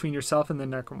space between yourself and the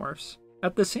necromorphs.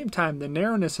 At the same time, the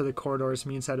narrowness of the corridors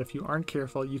means that if you aren't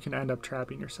careful, you can end up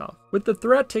trapping yourself. With the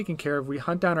threat taken care of, we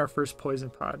hunt down our first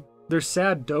poison pod. They're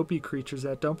sad, dopey creatures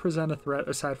that don't present a threat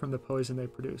aside from the poison they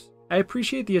produce. I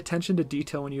appreciate the attention to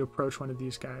detail when you approach one of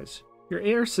these guys. Your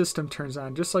air system turns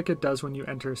on just like it does when you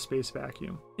enter a space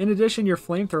vacuum. In addition, your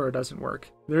flamethrower doesn't work.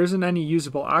 There isn't any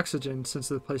usable oxygen since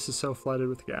the place is so flooded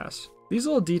with gas. These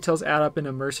little details add up in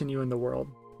immersing you in the world.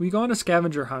 We go on a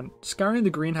scavenger hunt, scouring the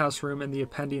greenhouse room and the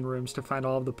appending rooms to find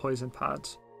all of the poison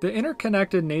pods. The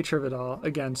interconnected nature of it all,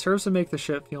 again, serves to make the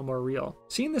ship feel more real.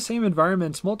 Seeing the same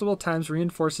environments multiple times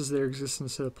reinforces their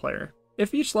existence to the player.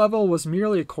 If each level was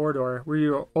merely a corridor where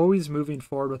you are always moving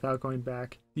forward without going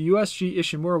back, the USG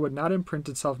Ishimura would not imprint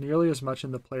itself nearly as much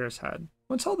in the player's head.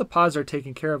 Once all the pods are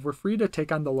taken care of, we're free to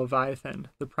take on the Leviathan,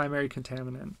 the primary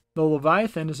contaminant. The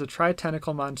Leviathan is a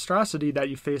tri-tentacle monstrosity that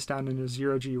you face down in a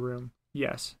zero-G room.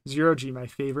 Yes, zero-G, my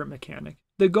favorite mechanic.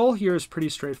 The goal here is pretty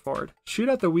straightforward. Shoot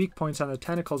at the weak points on the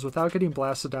tentacles without getting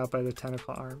blasted out by the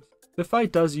tentacle arms. The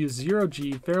fight does use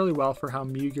zero-G fairly well for how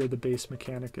meager the base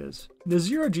mechanic is. The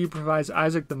zero-G provides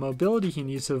Isaac the mobility he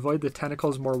needs to avoid the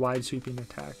tentacle's more wide-sweeping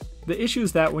attack. The issue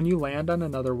is that when you land on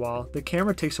another wall, the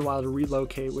camera takes a while to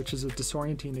relocate, which is a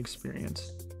disorienting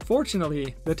experience.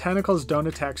 Fortunately, the tentacles don't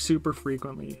attack super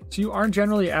frequently, so you aren't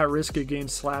generally at risk of getting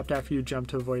slapped after you jump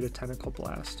to avoid a tentacle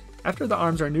blast. After the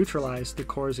arms are neutralized, the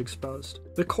core is exposed.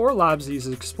 The core lobs these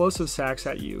explosive sacks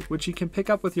at you, which you can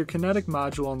pick up with your kinetic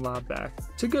module and lob back.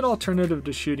 It's a good alternative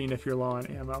to shooting if you're low on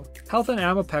ammo. Health and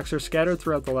ammo packs are scattered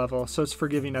throughout the level, so it's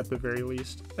forgiving at the very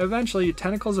least. Eventually,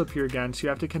 tentacles appear again, so you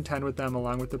have to contend with them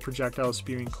along with the projectile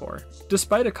spewing core.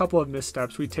 Despite a couple of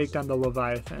missteps, we take down the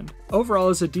Leviathan.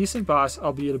 Overall, it's a decent boss,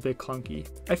 albeit a bit clunky.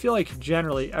 I feel like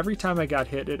generally, every time I got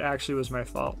hit, it actually was my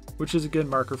fault, which is a good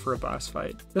marker for a boss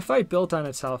fight. The fight built on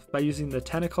itself by using the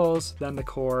tentacles, then the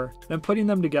core, then putting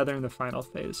them together in the final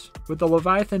phase, with the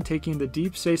Leviathan taking the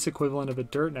deep space equivalent of a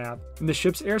dirt nap, and the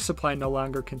ship's air supply no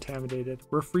longer contaminated.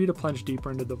 We're free to plunge deeper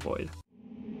into the void.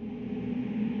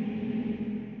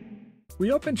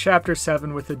 We open Chapter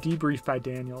 7 with a debrief by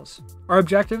Daniels. Our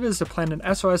objective is to plant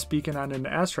an SOS beacon on an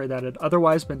asteroid that had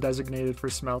otherwise been designated for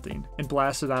smelting, and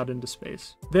blast it out into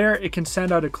space. There, it can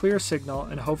send out a clear signal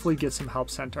and hopefully get some help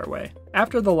sent our way.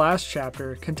 After the last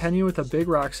chapter, continuing with a big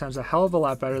rock sounds a hell of a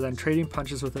lot better than trading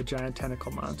punches with a giant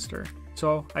tentacle monster.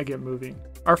 So, I get moving.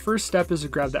 Our first step is to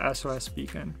grab the SOS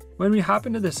beacon. When we hop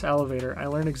into this elevator, I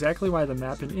learn exactly why the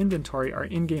map and inventory are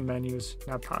in-game menus,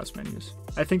 not pause menus.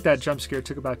 I think that jump scare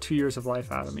took about 2 years of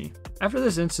life out of me. After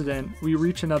this incident, we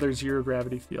reach another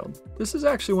zero-gravity field. This is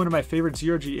actually one of my favorite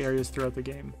zero-G areas throughout the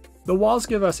game. The walls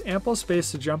give us ample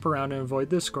space to jump around and avoid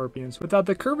the scorpions without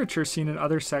the curvature seen in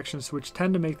other sections which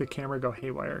tend to make the camera go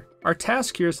haywire. Our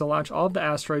task here is to launch all of the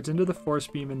asteroids into the force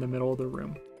beam in the middle of the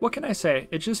room. What can I say?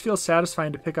 It just feels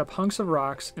satisfying to pick up hunks of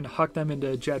rocks and huck them into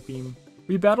a jet beam.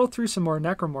 We battle through some more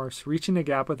necromorphs, reaching a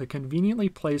gap with a conveniently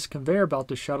placed conveyor belt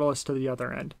to shuttle us to the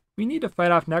other end. We need to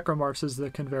fight off necromorphs as the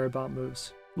conveyor belt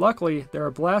moves. Luckily, there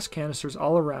are blast canisters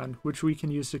all around, which we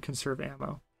can use to conserve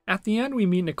ammo. At the end, we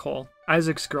meet Nicole,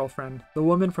 Isaac's girlfriend, the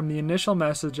woman from the initial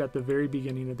message at the very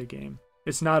beginning of the game.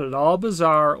 It's not at all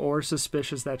bizarre or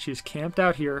suspicious that she's camped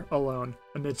out here alone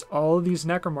amidst all of these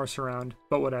necromorphs around,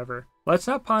 but whatever. Let's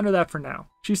not ponder that for now.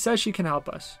 She says she can help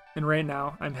us, and right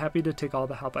now, I'm happy to take all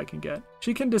the help I can get.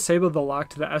 She can disable the lock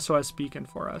to the SOS beacon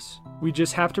for us. We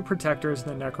just have to protect her as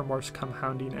the necromorphs come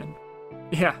hounding in.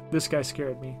 Yeah, this guy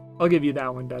scared me. I'll give you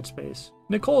that one, Dead Space.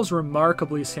 Nicole is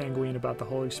remarkably sanguine about the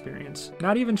whole experience,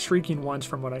 not even shrieking once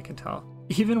from what I can tell.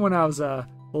 Even when I was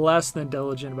less than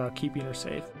diligent about keeping her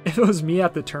safe. If it was me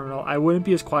at the terminal, I wouldn't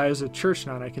be as quiet as a church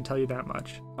nun, I can tell you that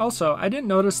much. Also, I didn't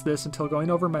notice this until going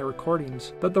over my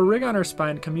recordings, but the rig on her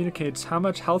spine communicates how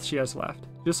much health she has left,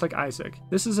 just like Isaac.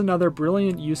 This is another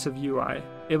brilliant use of UI,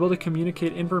 able to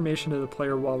communicate information to the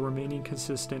player while remaining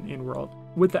consistent in-world.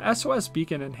 With the SOS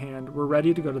beacon in hand, we're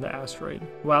ready to go to the asteroid.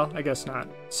 Well, I guess not.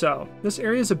 So, this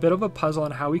area is a bit of a puzzle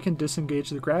on how we can disengage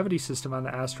the gravity system on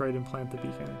the asteroid and plant the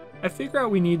beacon. I figure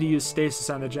out we need to use stasis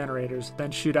on the generators,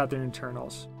 then shoot out their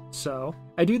internals. So,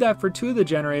 I do that for 2 of the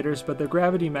generators, but the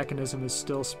gravity mechanism is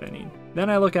still spinning. Then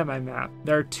I look at my map.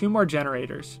 There are 2 more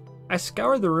generators. I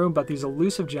scour the room, but these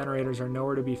elusive generators are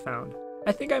nowhere to be found.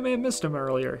 I think I may have missed them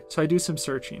earlier, so I do some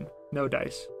searching. No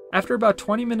dice. After about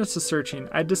 20 minutes of searching,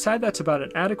 I decide that's about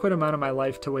an adequate amount of my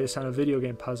life to waste on a video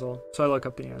game puzzle, so I look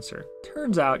up the answer.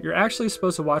 Turns out, you're actually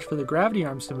supposed to watch for the gravity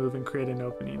arms to move and create an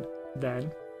opening.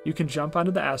 Then, you can jump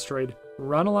onto the asteroid,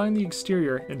 run along the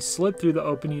exterior, and slip through the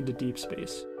opening to deep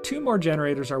space. 2 more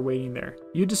generators are waiting there.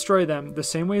 You destroy them the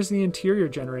same way as the interior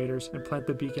generators and plant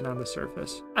the beacon on the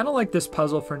surface. I don't like this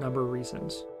puzzle for a number of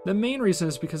reasons. The main reason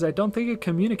is because I don't think it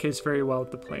communicates very well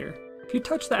with the player. If you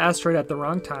touch the asteroid at the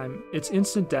wrong time, it's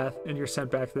instant death and you're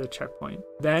sent back to the checkpoint.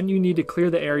 Then you need to clear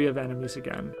the area of enemies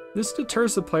again. This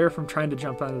deters the player from trying to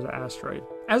jump onto the asteroid.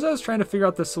 As I was trying to figure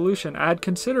out the solution, I had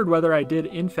considered whether I did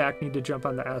in fact need to jump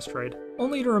on the asteroid,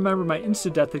 only to remember my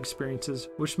instant death experiences,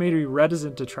 which made me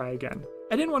reticent to try again.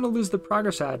 I didn't want to lose the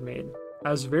progress I had made.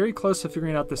 I was very close to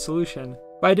figuring out the solution,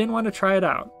 but I didn't want to try it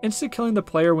out. Insta-killing the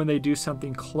player when they do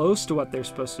something close to what they're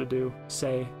supposed to do,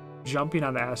 say, jumping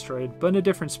on the asteroid, but in a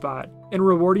different spot, and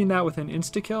rewarding that with an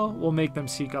insta-kill will make them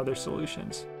seek other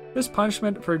solutions. This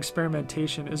punishment for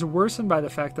experimentation is worsened by the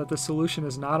fact that the solution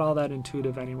is not all that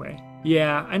intuitive anyway.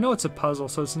 Yeah, I know it's a puzzle,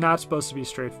 so it's not supposed to be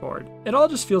straightforward. It all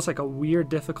just feels like a weird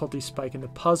difficulty spike in the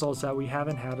puzzles that we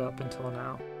haven't had up until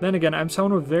now. Then again, I'm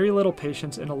someone with very little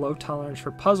patience and a low tolerance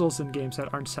for puzzles in games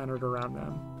that aren't centered around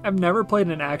them. I've never played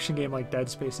an action game like Dead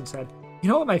Space and said, you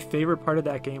know what my favorite part of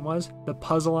that game was? The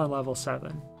puzzle on level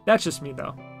 7. That's just me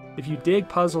though. If you dig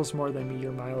puzzles more than me,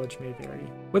 your mileage may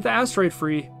vary. With the asteroid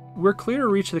free, we're clear to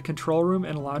reach the control room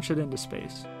and launch it into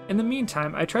space. In the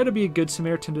meantime, I try to be a good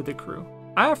Samaritan to the crew.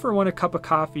 I offer one a cup of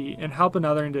coffee and help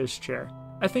another into his chair.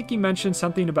 I think he mentioned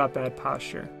something about bad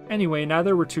posture. Anyway,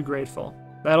 neither were too grateful.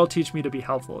 That'll teach me to be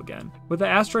helpful again. With the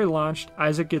asteroid launched,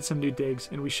 Isaac gets some new digs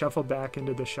and we shuffle back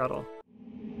into the shuttle.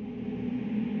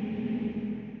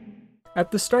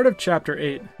 At the start of Chapter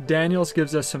 8, Daniels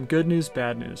gives us some good news,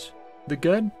 bad news. The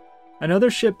good? Another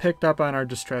ship picked up on our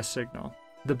distress signal.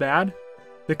 The bad?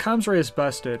 The comms array is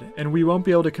busted, and we won't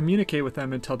be able to communicate with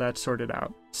them until that's sorted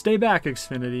out. Stay back,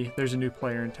 Xfinity, there's a new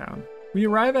player in town. We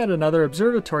arrive at another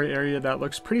observatory area that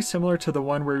looks pretty similar to the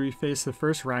one where we face the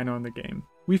first rhino in the game.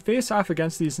 We face off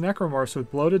against these necromorphs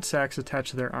with bloated sacks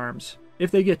attached to their arms.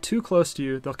 If they get too close to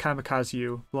you, they'll kamikaze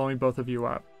you, blowing both of you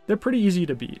up. They're pretty easy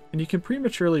to beat, and you can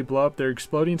prematurely blow up their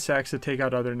exploding sacks to take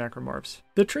out other necromorphs.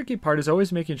 The tricky part is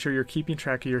always making sure you're keeping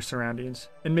track of your surroundings,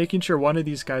 and making sure one of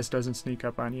these guys doesn't sneak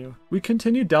up on you. We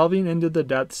continue delving into the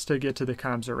depths to get to the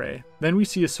comms array. Then we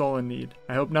see a soul in need.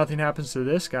 I hope nothing happens to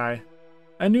this guy.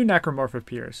 A new necromorph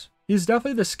appears. He's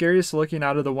definitely the scariest looking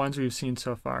out of the ones we've seen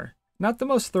so far. Not the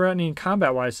most threatening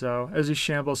combat-wise though, as he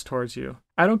shambles towards you.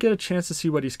 I don't get a chance to see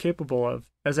what he's capable of,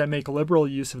 as I make liberal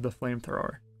use of the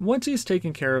flamethrower. Once he's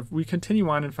taken care of, we continue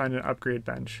on and find an upgrade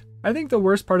bench. I think the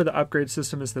worst part of the upgrade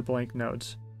system is the blank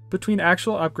nodes. Between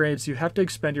actual upgrades, you have to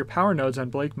expend your power nodes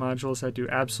on blank modules that do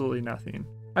absolutely nothing.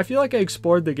 I feel like I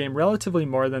explored the game relatively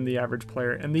more than the average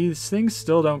player, and these things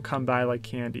still don't come by like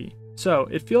candy. So,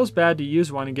 it feels bad to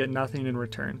use one and get nothing in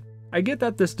return. I get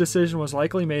that this decision was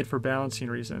likely made for balancing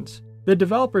reasons. The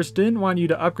developers didn't want you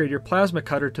to upgrade your plasma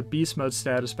cutter to beast mode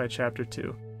status by Chapter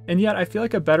 2. And yet I feel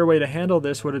like a better way to handle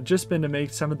this would have just been to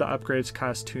make some of the upgrades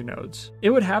cost 2 nodes. It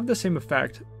would have the same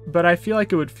effect, but I feel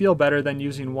like it would feel better than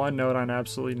using 1 node on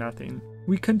absolutely nothing.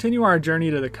 We continue our journey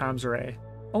to the comms array.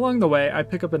 Along the way, I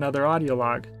pick up another audio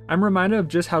log. I'm reminded of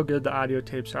just how good the audio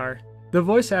tapes are. The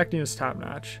voice acting is top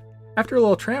notch. After a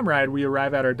little tram ride, we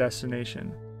arrive at our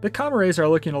destination. The comm arrays are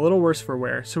looking a little worse for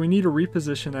wear, so we need to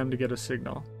reposition them to get a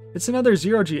signal. It's another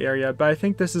zero-G area, but I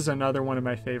think this is another one of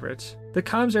my favorites. The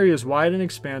comms area is wide and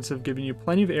expansive, giving you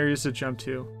plenty of areas to jump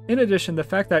to. In addition, the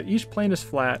fact that each plane is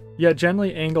flat, yet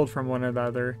gently angled from one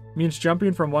another, means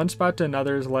jumping from one spot to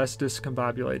another is less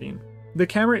discombobulating. The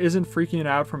camera isn't freaking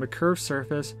out from a curved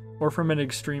surface or from an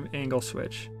extreme angle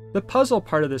switch. The puzzle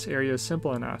part of this area is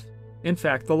simple enough. In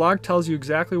fact, the log tells you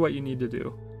exactly what you need to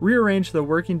do. Rearrange the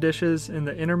working dishes in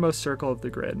the innermost circle of the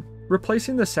grid.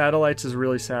 Replacing the satellites is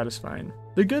really satisfying.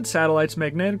 The good satellites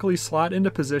magnetically slot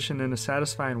into position in a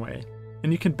satisfying way,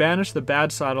 and you can banish the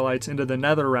bad satellites into the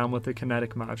nether realm with the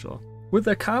kinetic module. With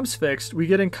the comms fixed, we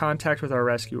get in contact with our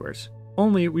rescuers.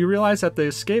 Only, we realize that the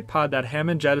escape pod that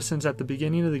Hammond jettisons at the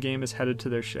beginning of the game is headed to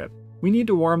their ship. We need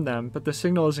to warn them, but the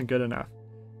signal isn't good enough.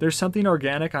 There's something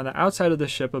organic on the outside of the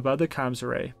ship above the comms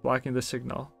array, blocking the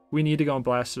signal. We need to go and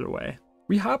blast it away.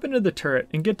 We hop into the turret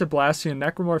and get to blasting a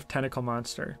necromorph tentacle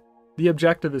monster. The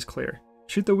objective is clear.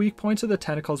 Shoot the weak points of the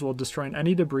tentacles while destroying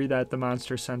any debris that the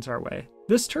monster sends our way.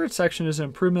 This turret section is an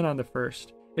improvement on the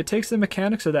first. It takes the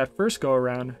mechanics of that first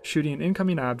go-around, shooting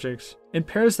incoming objects, and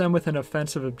pairs them with an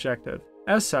offensive objective.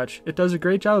 As such, it does a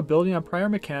great job of building on prior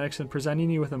mechanics and presenting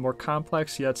you with a more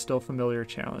complex yet still familiar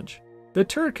challenge. The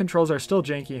turret controls are still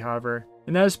janky, however,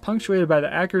 and that is punctuated by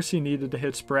the accuracy needed to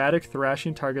hit sporadic,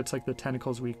 thrashing targets like the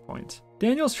tentacle's weak points.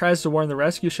 Daniels tries to warn the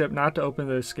rescue ship not to open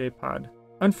the escape pod.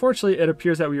 Unfortunately, it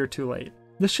appears that we are too late.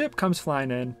 The ship comes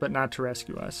flying in, but not to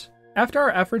rescue us. After our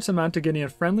efforts amount to getting a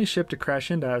friendly ship to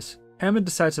crash into us, Hammond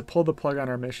decides to pull the plug on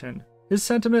our mission. His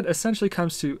sentiment essentially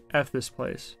comes to F this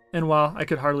place, and while I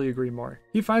could hardly agree more.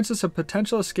 He finds us a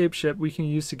potential escape ship we can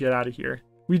use to get out of here.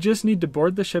 We just need to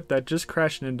board the ship that just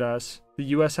crashed into us,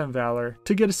 the USM Valor,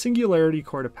 to get a singularity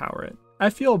core to power it. I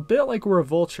feel a bit like we're a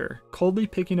vulture, coldly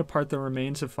picking apart the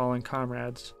remains of fallen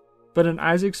comrades. But in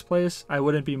Isaac's place, I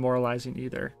wouldn't be moralizing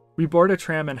either. We board a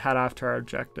tram and head off to our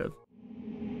objective.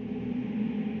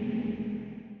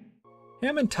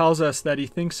 Hammond tells us that he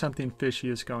thinks something fishy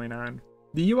is going on.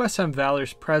 The USM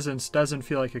Valor's presence doesn't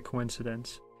feel like a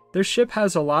coincidence. Their ship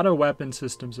has a lot of weapon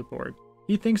systems aboard.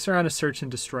 He thinks they're on a search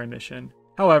and destroy mission.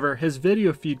 However, his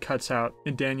video feed cuts out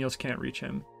and Daniels can't reach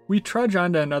him. We trudge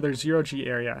on to another zero-G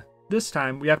area. This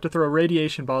time, we have to throw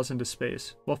radiation balls into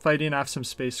space, while fighting off some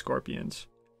space scorpions.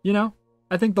 You know,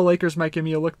 I think the Lakers might give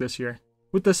me a look this year.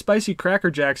 With the spicy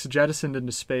Cracker Jacks jettisoned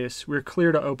into space, we're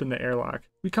clear to open the airlock.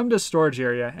 We come to a storage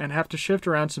area and have to shift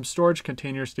around some storage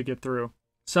containers to get through.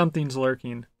 Something's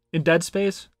lurking. In Dead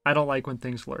Space, I don't like when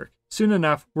things lurk. Soon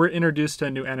enough, we're introduced to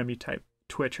a new enemy type,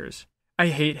 Twitchers. I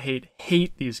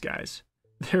hate these guys.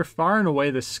 They're far and away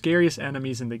the scariest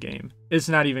enemies in the game. It's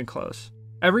not even close.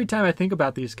 Every time I think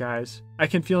about these guys, I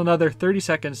can feel another 30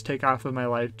 seconds take off of my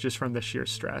life just from the sheer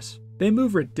stress. They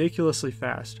move ridiculously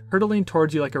fast, hurtling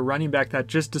towards you like a running back that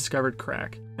just discovered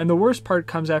crack. And the worst part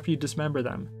comes after you dismember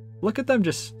them. Look at them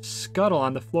just scuttle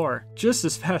on the floor, just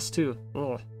as fast too.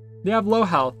 Ugh. They have low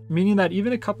health, meaning that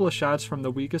even a couple of shots from the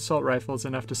weak assault rifle is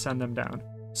enough to send them down.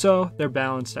 So, they're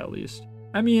balanced at least.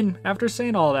 I mean, after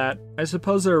saying all that, I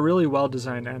suppose they're a really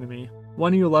well-designed enemy.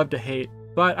 One you love to hate,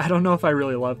 but I don't know if I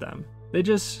really love them. They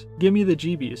just give me the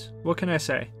jeebies. What can I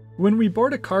say? When we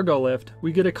board a cargo lift,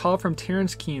 we get a call from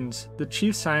Terrence Keynes, the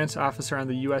chief science officer on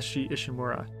the USS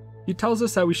Ishimura. He tells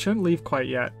us that we shouldn't leave quite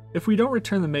yet. If we don't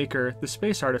return the Maker, the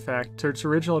space artifact, to its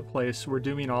original place, we're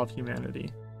dooming all of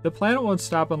humanity. The planet won't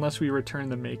stop unless we return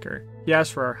the Maker. He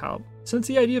asks for our help. Since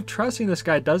the idea of trusting this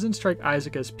guy doesn't strike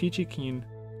Isaac as peachy keen,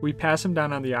 we pass him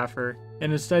down on the offer,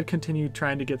 and instead continue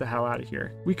trying to get the hell out of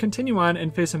here. We continue on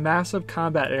and face a massive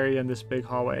combat area in this big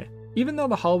hallway. Even though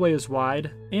the hallway is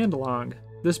wide and long,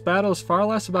 this battle is far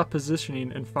less about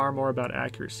positioning and far more about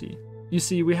accuracy. You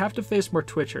see, we have to face more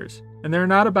Twitchers, and they're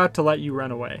not about to let you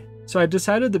run away. So I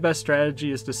decided the best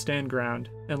strategy is to stand ground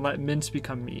and let mince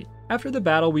become meat. After the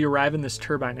battle, we arrive in this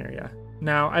turbine area.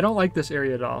 Now, I don't like this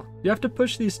area at all. You have to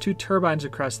push these two turbines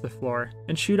across the floor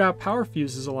and shoot out power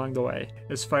fuses along the way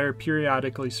as fire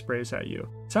periodically sprays at you.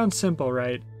 Sounds simple,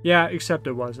 right? Yeah, except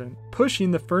it wasn't.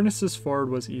 Pushing the furnaces forward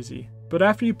was easy, but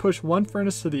after you push one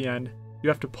furnace to the end, you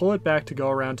have to pull it back to go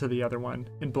around to the other one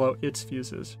and blow its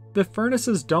fuses. The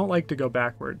furnaces don't like to go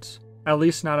backwards, at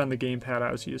least not on the gamepad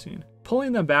I was using.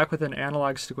 Pulling them back with an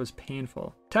analog stick was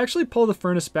painful. To actually pull the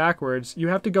furnace backwards, you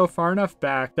have to go far enough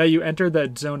back that you enter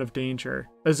the zone of danger,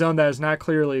 a zone that is not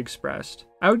clearly expressed.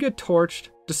 I would get torched,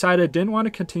 decide I didn't want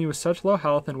to continue with such low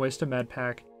health and waste a med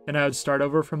pack, and I would start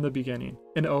over from the beginning,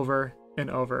 and over, and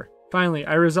over. Finally,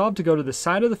 I resolved to go to the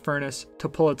side of the furnace to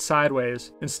pull it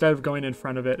sideways instead of going in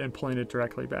front of it and pulling it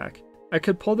directly back. I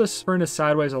could pull this furnace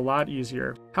sideways a lot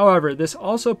easier. However, this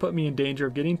also put me in danger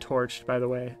of getting torched, by the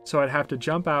way, so I'd have to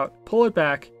jump out, pull it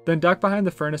back, then duck behind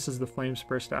the furnace as the flames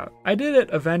burst out. I did it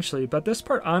eventually, but this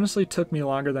part honestly took me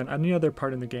longer than any other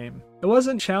part in the game. It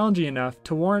wasn't challenging enough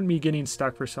to warrant me getting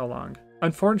stuck for so long.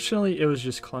 Unfortunately, it was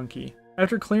just clunky.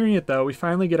 After clearing it though, we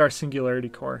finally get our singularity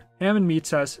core. Hammond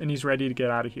meets us and he's ready to get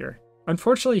out of here.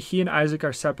 Unfortunately, he and Isaac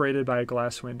are separated by a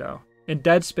glass window. In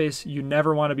Dead Space, you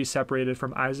never want to be separated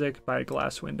from Isaac by a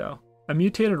glass window. A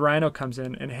mutated rhino comes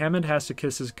in and Hammond has to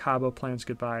kiss his Cabo plans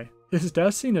goodbye. His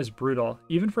death scene is brutal,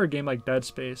 even for a game like Dead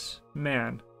Space.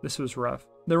 Man, this was rough.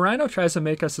 The rhino tries to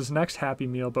make us his next happy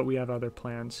meal, but we have other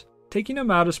plans. Taking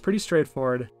him out is pretty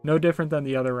straightforward, no different than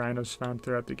the other rhinos found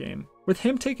throughout the game. With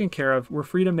him taken care of, we're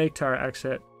free to make to our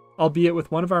exit, albeit with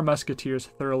one of our musketeers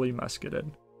thoroughly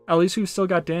musketed. At least we've still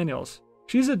got Daniels.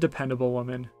 She's a dependable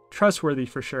woman, trustworthy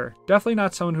for sure, definitely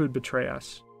not someone who would betray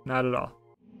us. Not at all.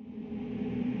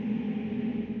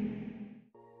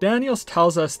 Daniels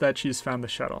tells us that she's found the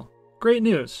shuttle. Great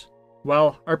news.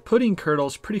 Well, our pudding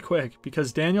curdles pretty quick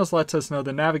because Daniels lets us know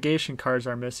the navigation cards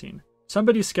are missing.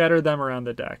 Somebody scattered them around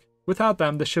the deck. Without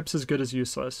them, the ship's as good as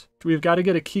useless. We've got to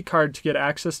get a key card to get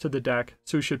access to the deck,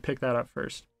 so we should pick that up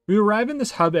first. We arrive in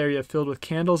this hub area filled with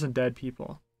candles and dead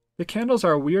people. The candles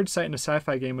are a weird sight in a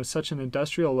sci-fi game with such an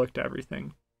industrial look to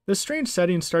everything. This strange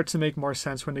setting starts to make more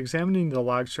sense when examining the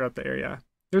logs throughout the area.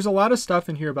 There's a lot of stuff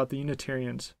in here about the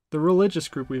Unitarians, the religious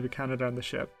group we've encountered on the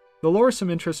ship. The lore is some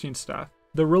interesting stuff.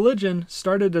 The religion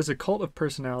started as a cult of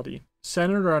personality,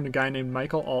 centered around a guy named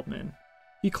Michael Altman.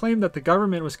 He claimed that the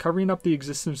government was covering up the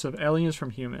existence of aliens from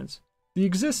humans. The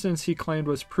existence, he claimed,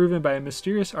 was proven by a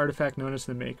mysterious artifact known as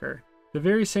the Maker, the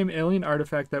very same alien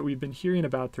artifact that we've been hearing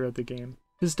about throughout the game.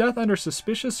 His death under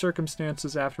suspicious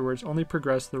circumstances afterwards only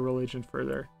progressed the religion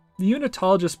further. The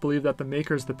Unitologists believe that the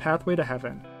Maker is the pathway to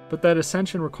heaven, but that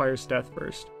ascension requires death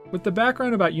first. With the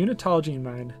background about Unitology in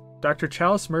mind, Dr.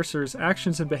 Chalice Mercer's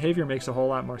actions and behavior makes a whole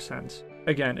lot more sense.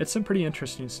 Again, it's some pretty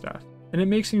interesting stuff. And it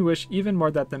makes me wish even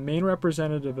more that the main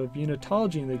representative of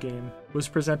Unitology in the game was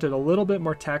presented a little bit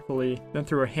more tactfully than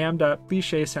through a hammed-up,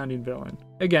 cliche-sounding villain.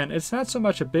 Again, it's not so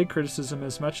much a big criticism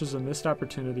as much as a missed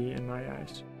opportunity in my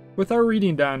eyes. With our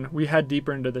reading done, we head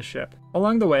deeper into the ship.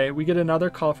 Along the way, we get another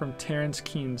call from Terrence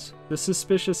Keynes, the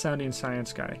suspicious-sounding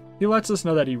science guy. He lets us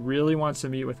know that he really wants to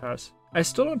meet with us. I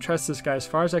still don't trust this guy as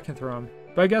far as I can throw him,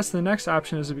 but I guess the next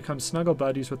option is to become snuggle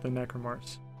buddies with the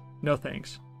necromorphs. No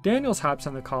thanks. Daniels hops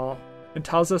on the call and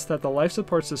tells us that the life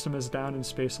support system is down in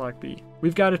Space Lock B.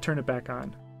 We've got to turn it back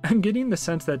on. I'm getting the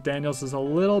sense that Daniels is a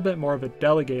little bit more of a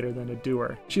delegator than a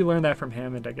doer. She learned that from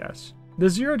Hammond, I guess. The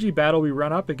zero-G battle we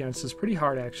run up against is pretty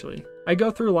hard actually. I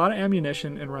go through a lot of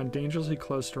ammunition and run dangerously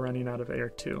close to running out of air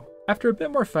too. After a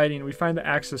bit more fighting, we find the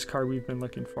access card we've been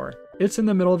looking for. It's in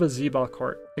the middle of a Z-ball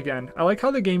court. Again, I like how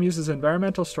the game uses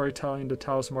environmental storytelling to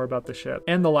tell us more about the ship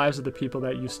and the lives of the people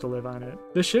that used to live on it.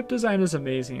 The ship design is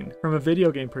amazing from a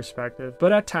video game perspective,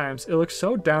 but at times it looks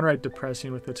so downright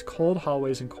depressing with its cold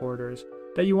hallways and corridors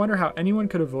that you wonder how anyone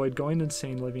could avoid going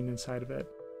insane living inside of it,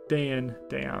 day in,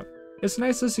 day out. It's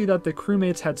nice to see that the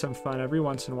crewmates had some fun every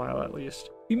once in a while at least.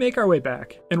 We make our way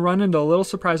back, and run into a little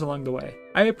surprise along the way.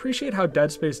 I appreciate how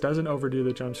Dead Space doesn't overdo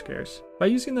the jump scares. By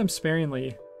using them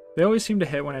sparingly, they always seem to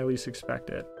hit when I least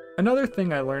expect it. Another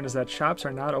thing I learned is that shops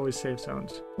are not always safe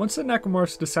zones. Once the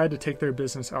necromorphs decide to take their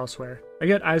business elsewhere, I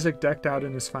get Isaac decked out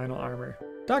in his final armor.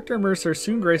 Dr. Mercer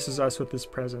soon graces us with his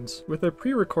presence, with a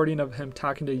pre-recording of him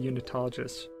talking to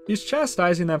Unitologists. He's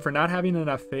chastising them for not having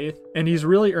enough faith, and he's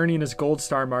really earning his gold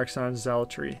star marks on his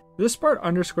zealotry. This part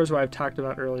underscores what I've talked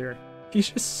about earlier. He's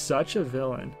just such a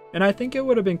villain, and I think it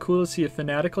would have been cool to see a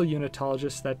fanatical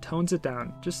Unitologist that tones it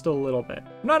down just a little bit.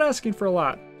 I'm not asking for a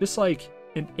lot, just like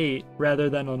an 8 rather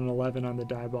than an 11 on the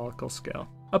diabolical scale.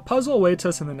 A puzzle awaits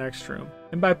us in the next room,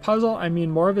 and by puzzle I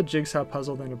mean more of a jigsaw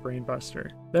puzzle than a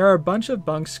brainbuster. There are a bunch of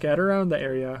bunks scattered around the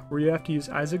area where you have to use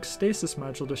Isaac's stasis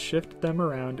module to shift them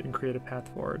around and create a path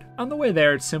forward. On the way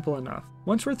there, it's simple enough.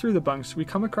 Once we're through the bunks, we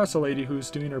come across a lady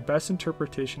who's doing her best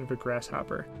interpretation of a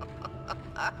grasshopper.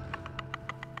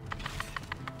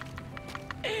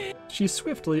 She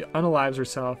swiftly unalives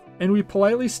herself, and we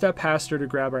politely step past her to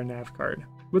grab our nav card.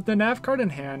 With the nav card in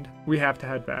hand, we have to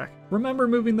head back. Remember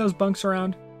moving those bunks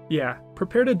around? Yeah,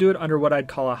 prepare to do it under what I'd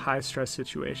call a high-stress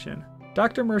situation.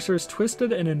 Dr. Mercer's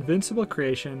twisted and invincible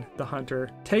creation, the Hunter,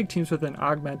 tag teams with an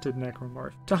augmented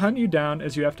necromorph to hunt you down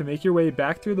as you have to make your way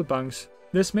back through the bunks.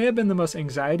 This may have been the most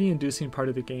anxiety-inducing part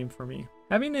of the game for me.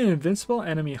 Having an invincible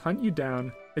enemy hunt you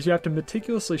down as you have to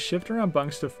meticulously shift around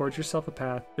bunks to forge yourself a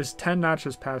path is 10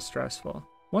 notches past stressful.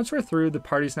 Once we're through, the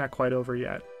party's not quite over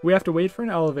yet. We have to wait for an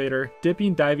elevator,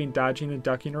 dipping, diving, dodging, and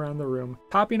ducking around the room.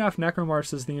 Popping off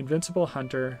necromorphs as the invincible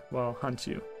hunter, well, hunts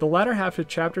you. The latter half of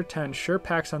Chapter 10 sure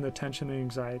packs on the tension and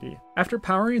anxiety. After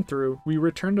powering through, we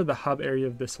return to the hub area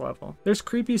of this level. There's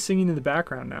creepy singing in the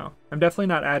background now. I'm definitely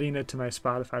not adding it to my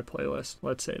Spotify playlist,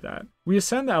 let's say that. We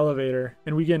ascend the elevator,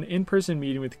 and we get an in-person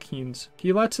meeting with Keynes.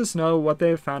 He lets us know what they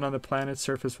have found on the planet's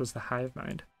surface was the hive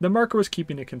mind. The marker was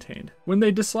keeping it contained. When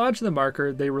they dislodge the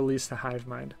marker, they release the hive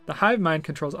mind. The hive mind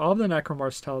controls all of the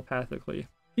necromorphs telepathically.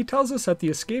 He tells us that the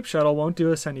escape shuttle won't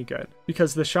do us any good,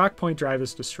 because the shock point drive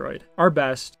is destroyed. Our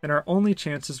best, and our only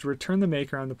chance is to return the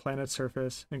maker on the planet's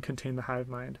surface and contain the hive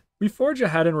mind. We forge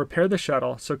ahead and repair the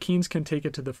shuttle so Keynes can take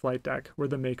it to the flight deck, where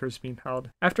the maker is being held.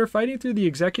 After fighting through the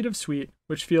executive suite,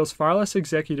 which feels far less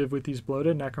executive with these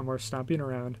bloated necromorphs stomping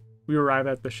around, we arrive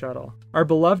at the shuttle. Our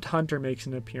beloved hunter makes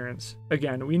an appearance.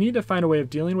 Again, we need to find a way of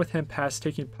dealing with him past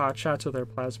taking pot shots with our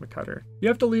plasma cutter. You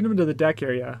have to lead him to the deck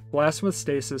area, blast him with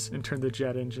stasis, and turn the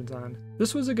jet engines on.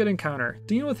 This was a good encounter.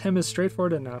 Dealing with him is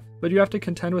straightforward enough, but you have to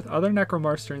contend with other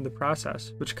necromorphs during the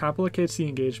process, which complicates the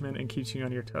engagement and keeps you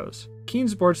on your toes.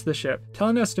 Keynes boards the ship,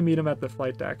 telling us to meet him at the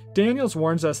flight deck. Daniels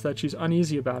warns us that she's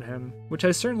uneasy about him, which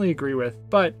I certainly agree with,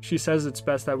 but she says it's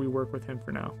best that we work with him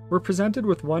for now. We're presented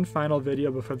with one final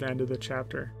video before the end of the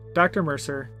chapter. Dr.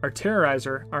 Mercer, our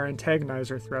terrorizer, our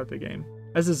antagonizer throughout the game.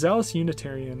 As a zealous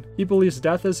Unitarian, he believes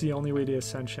death is the only way to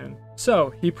ascension.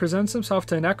 So, he presents himself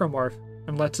to a necromorph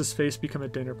and lets his face become a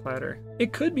dinner platter.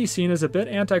 It could be seen as a bit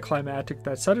anticlimactic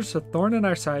that such a thorn in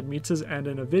our side meets his end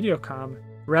in a videocom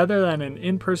rather than an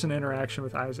in-person interaction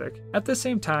with Isaac. At the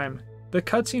same time, the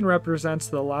cutscene represents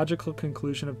the logical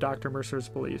conclusion of Dr. Mercer's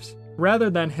beliefs, rather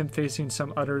than him facing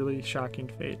some utterly shocking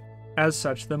fate. As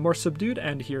such, the more subdued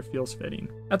end here feels fitting.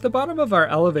 At the bottom of our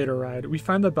elevator ride, we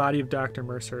find the body of Dr.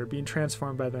 Mercer being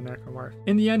transformed by the necromorph.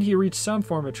 In the end, he reached some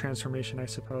form of transformation, I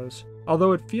suppose,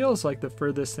 although it feels like the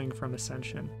furthest thing from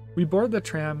ascension. We board the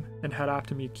tram and head off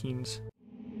to meet Keynes.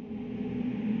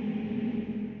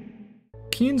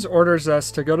 Keynes orders us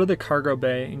to go to the cargo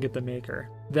bay and get the maker.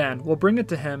 Then, we'll bring it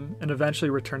to him and eventually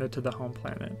return it to the home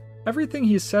planet. Everything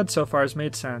he's said so far has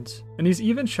made sense, and he's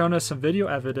even shown us some video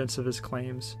evidence of his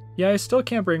claims. Yeah, I still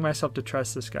can't bring myself to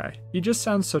trust this guy. He just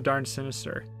sounds so darn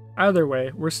sinister. Either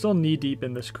way, we're still knee-deep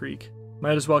in this creek.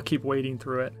 Might as well keep wading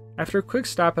through it. After a quick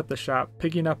stop at the shop,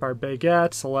 picking up our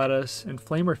baguettes, lettuce, and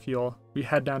flamer fuel, we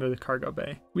head down to the cargo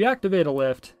bay. We activate a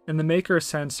lift, and the maker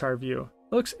ascends to our view.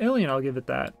 It looks alien, I'll give it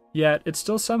that. Yet, it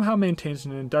still somehow maintains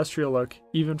an industrial look,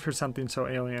 even for something so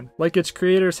alien. Like its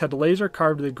creators had laser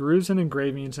carved the grooves and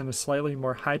engravings in a slightly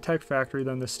more high-tech factory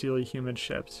than the steely human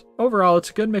ships. Overall, it's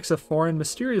a good mix of foreign,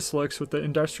 mysterious looks with the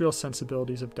industrial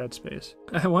sensibilities of Dead Space.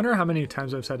 I wonder how many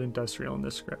times I've said industrial in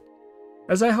this script.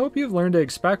 As I hope you've learned to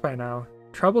expect by now,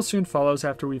 trouble soon follows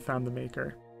after we've found the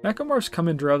maker. Necromorphs come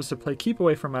in droves to play keep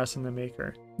away from us and the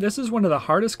maker. This is one of the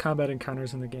hardest combat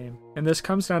encounters in the game, and this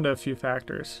comes down to a few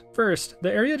factors. First,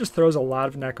 the area just throws a lot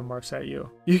of necromorphs at you.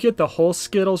 You get the whole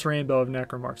Skittles rainbow of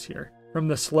necromorphs here, from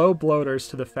the slow bloaters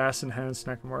to the fast enhanced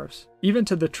necromorphs, even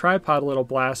to the tripod little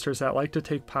blasters that like to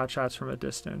take potshots from a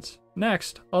distance.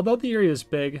 Next, although the area is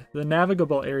big, the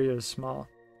navigable area is small.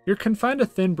 You're confined to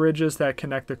thin bridges that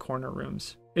connect the corner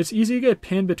rooms. It's easy to get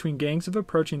pinned between gangs of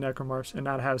approaching necromorphs and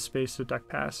not have space to duck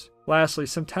past. Lastly,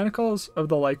 some tentacles of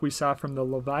the like we saw from the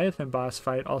Leviathan boss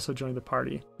fight also join the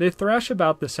party. They thrash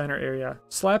about the center area,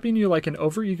 slapping you like an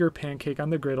overeager pancake on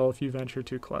the griddle if you venture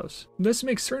too close. This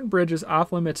makes certain bridges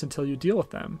off limits until you deal with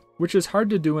them, which is hard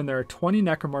to do when there are 20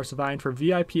 necromorphs vying for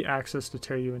VIP access to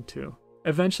tear you in two.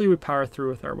 Eventually we power through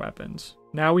with our weapons.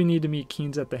 Now we need to meet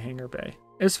Keynes at the hangar bay.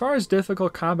 As far as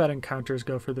difficult combat encounters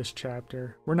go for this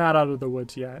chapter, we're not out of the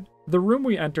woods yet. The room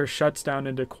we enter shuts down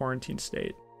into quarantine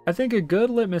state. I think a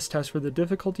good litmus test for the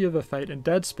difficulty of a fight in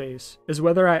Dead Space is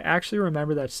whether I actually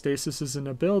remember that stasis is an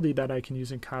ability that I can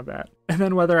use in combat, and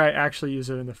then whether I actually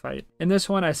use it in the fight. In this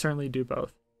one, I certainly do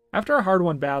both. After a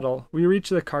hard-won battle, we reach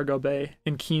the cargo bay,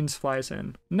 and Keynes flies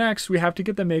in. Next, we have to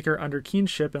get the maker under Keynes'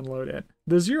 ship and load it.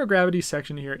 The zero-gravity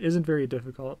section here isn't very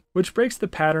difficult, which breaks the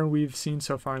pattern we've seen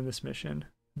so far in this mission.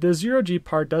 The zero-G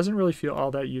part doesn't really feel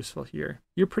all that useful here.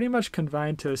 You're pretty much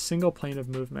confined to a single plane of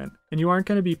movement, and you aren't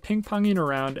going to be ping-ponging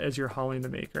around as you're hauling the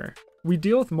maker. We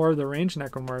deal with more of the ranged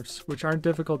necromorphs, which aren't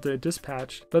difficult to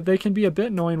dispatch, but they can be a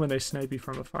bit annoying when they snipe you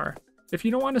from afar. If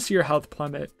you don't want to see your health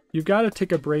plummet, you've got to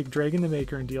take a break dragging the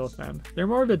maker and deal with them. They're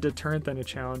more of a deterrent than a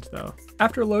challenge though.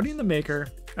 After loading the maker,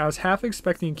 I was half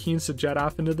expecting Keynes to jet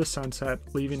off into the sunset,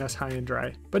 leaving us high and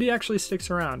dry, but he actually sticks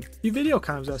around. He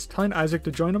videocoms us, telling Isaac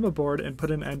to join him aboard and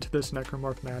put an end to this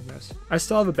necromorph madness. I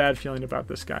still have a bad feeling about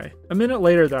this guy. A minute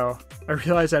later though, I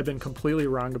realized I'd been completely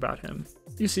wrong about him.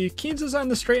 You see, Keynes is on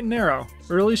the straight and narrow,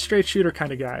 a really straight shooter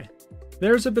kind of guy.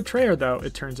 There's a betrayer though,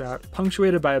 it turns out,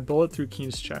 punctuated by a bullet through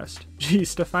Keen's chest.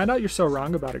 Geez, to find out you're so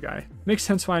wrong about a guy. Makes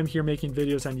sense why I'm here making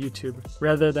videos on YouTube,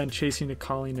 rather than chasing a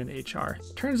calling in HR.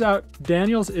 Turns out,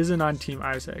 Daniels isn't on Team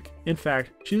Isaac. In fact,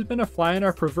 she's been a fly in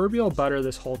our proverbial butter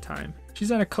this whole time.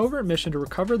 She's on a covert mission to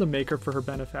recover the Maker for her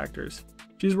benefactors.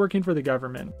 She's working for the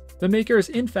government. The Maker is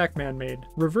in fact man-made,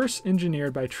 reverse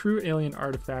engineered by true alien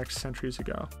artifacts centuries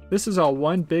ago. This is all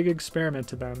one big experiment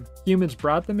to them. Humans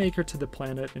brought the Maker to the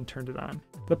planet and turned it on.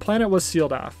 The planet was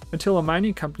sealed off, until a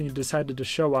mining company decided to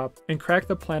show up and crack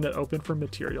the planet open for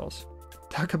materials.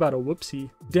 Talk about a whoopsie.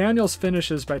 Daniels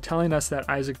finishes by telling us that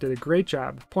Isaac did a great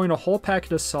job, pouring a whole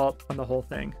packet of salt on the whole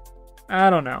thing. I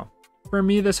don't know. For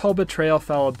me, this whole betrayal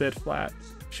fell a bit flat.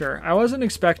 Sure, I wasn't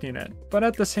expecting it, but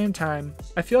at the same time,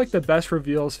 I feel like the best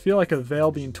reveals feel like a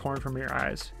veil being torn from your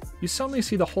eyes. You suddenly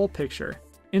see the whole picture.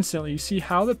 Instantly, you see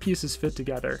how the pieces fit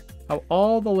together, how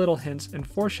all the little hints and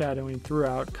foreshadowing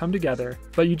throughout come together,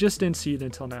 but you just didn't see it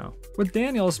until now. With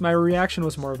Daniels, my reaction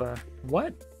was more of a,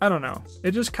 what? I don't know.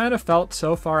 It just kind of felt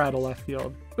so far out of left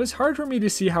field. It was hard for me to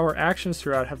see how her actions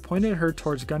throughout have pointed her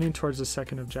towards gunning towards the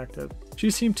second objective. She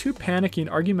seemed too panicky and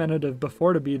argumentative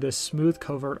before to be this smooth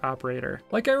covert operator.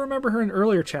 Like I remember her in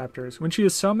earlier chapters, when she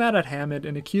was so mad at Hammond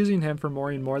and accusing him for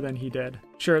mooring more than he did.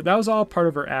 Sure, that was all part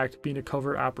of her act, being a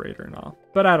covert operator and all.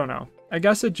 But I don't know. I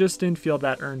guess it just didn't feel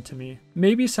that earned to me.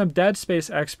 Maybe some Dead Space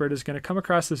expert is going to come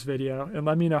across this video and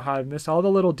let me know how I've missed all the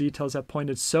little details that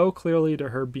pointed so clearly to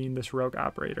her being this rogue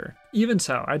operator. Even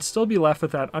so, I'd still be left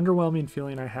with that underwhelming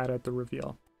feeling I had at the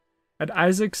reveal. At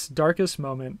Isaac's darkest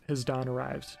moment, his dawn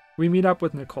arrives. We meet up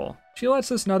with Nicole. She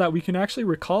lets us know that we can actually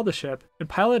recall the ship and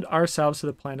pilot ourselves to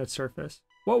the planet's surface.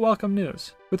 What welcome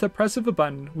news. With the press of a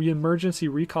button, we emergency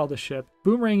recall the ship,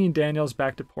 boomeranging Daniels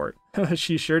back to port.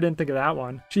 She sure didn't think of that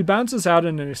one. She bounces out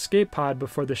in an escape pod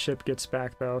before the ship gets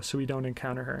back though, so we don't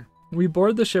encounter her. We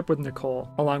board the ship with Nicole,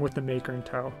 along with the Maker in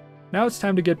tow. Now it's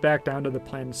time to get back down to the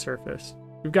planet's surface.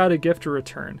 We've got a gift to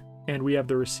return, and we have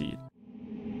the receipt.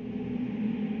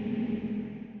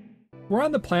 We're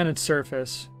on the planet's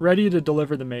surface, ready to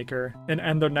deliver the Maker, and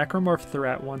end the necromorph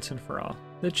threat once and for all.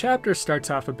 The chapter starts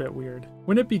off a bit weird.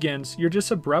 When it begins, you're just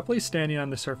abruptly standing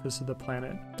on the surface of the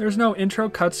planet. There's no intro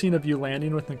cutscene of you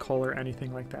landing with Nicole or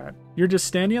anything like that. You're just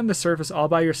standing on the surface all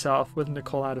by yourself with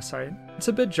Nicole out of sight. It's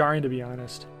a bit jarring to be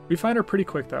honest. We find her pretty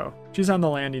quick though. She's on the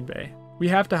landing bay. We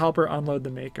have to help her unload the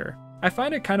Maker. I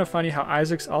find it kind of funny how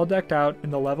Isaac's all decked out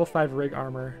in the level 5 rig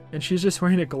armor, and she's just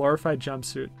wearing a glorified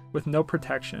jumpsuit with no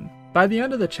protection. By the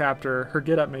end of the chapter, her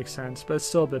getup makes sense, but it's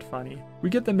still a bit funny.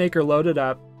 We get the Maker loaded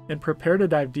up and prepare to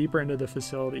dive deeper into the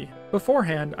facility.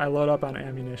 Beforehand, I load up on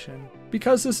ammunition.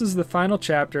 Because this is the final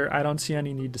chapter, I don't see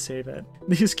any need to save it.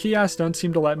 These kiosks don't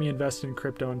seem to let me invest in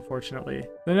crypto, unfortunately.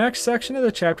 The next section of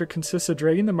the chapter consists of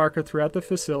dragging the marker throughout the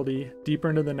facility, deeper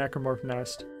into the necromorph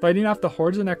nest, fighting off the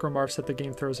hordes of necromorphs that the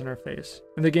game throws in our face.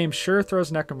 And the game sure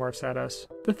throws necromorphs at us.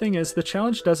 The thing is, the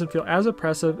challenge doesn't feel as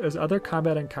oppressive as other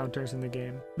combat encounters in the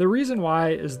game. The reason why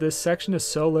is this section is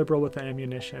so liberal with the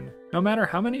ammunition. No matter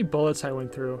how many bullets I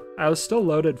went through, I was still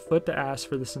loaded foot to ass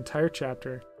for this entire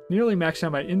chapter, nearly maxing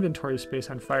out my inventory space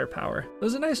on firepower. It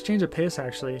was a nice change of pace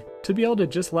actually, to be able to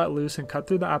just let loose and cut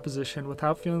through the opposition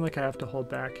without feeling like I have to hold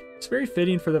back. It's very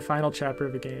fitting for the final chapter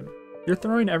of a game. You're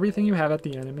throwing everything you have at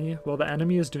the enemy, while the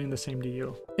enemy is doing the same to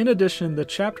you. In addition, the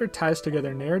chapter ties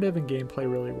together narrative and gameplay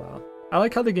really well. I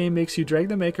like how the game makes you drag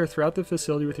the Maker throughout the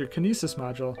facility with your kinesis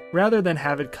module, rather than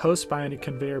have it coast by on a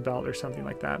conveyor belt or something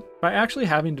like that. By actually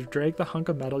having to drag the hunk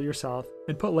of metal yourself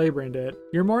and put labor into it,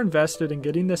 you're more invested in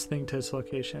getting this thing to its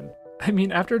location. I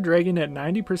mean, after dragging it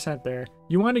 90% there,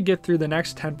 you want to get through the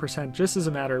next 10% just as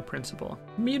a matter of principle.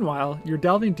 Meanwhile, you're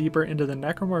delving deeper into the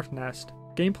necromorph nest,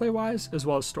 gameplay-wise as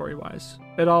well as story-wise.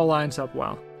 It all lines up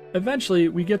well. Eventually,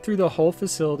 we get through the whole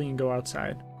facility and go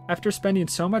outside. After spending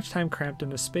so much time cramped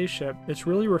in a spaceship, it's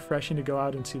really refreshing to go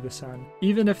out and see the sun,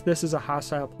 even if this is a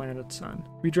hostile planet's sun.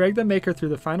 We drag the Maker through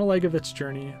the final leg of its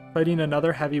journey, fighting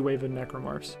another heavy wave of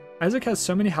necromorphs. Isaac has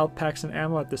so many health packs and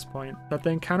ammo at this point that the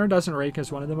encounter doesn't rank as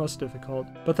one of the most difficult,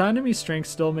 but the enemy's strength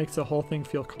still makes the whole thing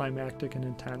feel climactic and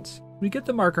intense. We get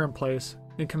the marker in place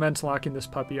and commence locking this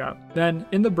puppy up. Then,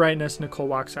 in the brightness, Nicole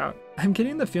walks out. I'm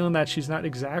getting the feeling that she's not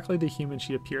exactly the human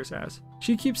she appears as.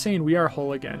 She keeps saying we are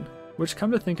whole again, which,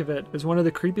 come to think of it, is one of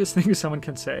the creepiest things someone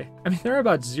can say. I mean, there are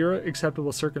about 0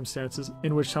 acceptable circumstances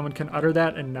in which someone can utter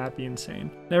that and not be insane.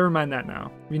 Never mind that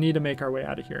now. We need to make our way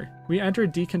out of here. We enter a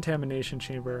decontamination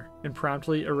chamber, and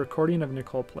promptly a recording of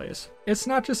Nicole plays. It's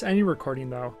not just any recording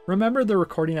though. Remember the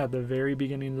recording at the very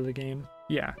beginning of the game?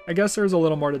 Yeah, I guess there's a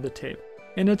little more to the tape.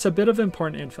 And it's a bit of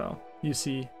important info. you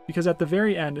see, because at the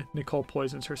very end, Nicole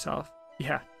poisons herself.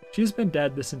 Yeah, she's been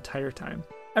dead this entire time.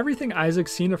 Everything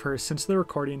Isaac's seen of her since the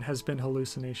recording has been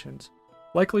hallucinations,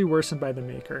 likely worsened by the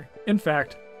maker. In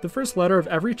fact, the first letter of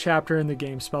every chapter in the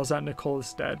game spells out Nicole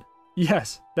is dead.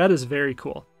 Yes, that is very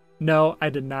cool. No, I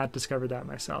did not discover that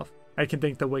myself. I can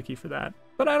thank the wiki for that.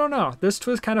 But I don't know, this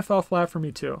twist kind of fell flat for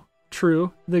me too.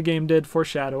 True, the game did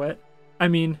foreshadow it. I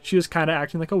mean, she was kind of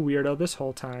acting like a weirdo this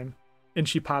whole time, and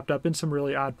she popped up in some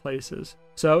really odd places.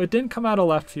 So it didn't come out of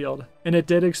left field, and it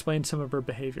did explain some of her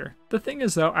behavior. The thing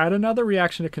is though, I had another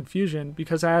reaction to confusion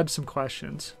because I had some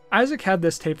questions. Isaac had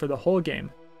this tape for the whole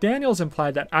game. Daniels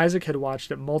implied that Isaac had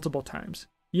watched it multiple times.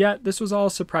 Yet, this was all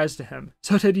a surprise to him.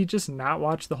 So did he just not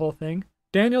watch the whole thing?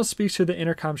 Daniels speaks to the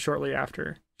intercom shortly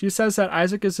after. She says that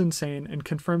Isaac is insane and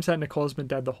confirms that Nicole has been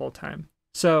dead the whole time.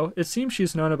 So, it seems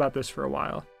she's known about this for a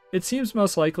while. It seems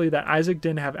most likely that Isaac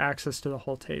didn't have access to the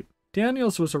whole tape.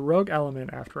 Daniels was a rogue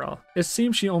element after all. It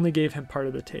seems she only gave him part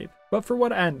of the tape. But for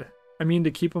what end? I mean,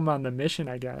 to keep him on the mission,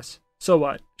 I guess. So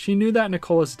what? She knew that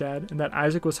Nicole was dead and that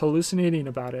Isaac was hallucinating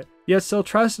about it, yet still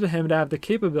trusted him to have the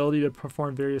capability to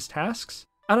perform various tasks?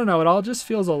 I don't know, it all just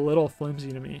feels a little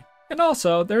flimsy to me. And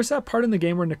also, there's that part in the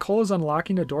game where Nicole is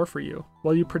unlocking a door for you,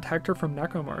 while you protect her from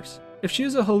necromorphs. If she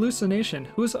was a hallucination,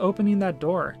 who's opening that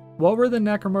door? What were the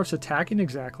necromorphs attacking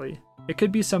exactly? It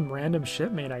could be some random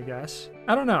shipmate, I guess.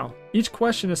 I don't know. Each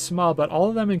question is small, but all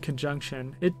of them in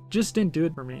conjunction, it just didn't do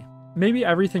it for me. Maybe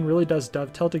everything really does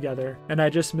dovetail together, and I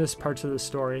just missed parts of the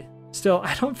story. Still,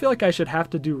 I don't feel like I should have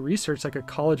to do research like a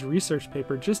college research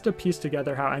paper just to piece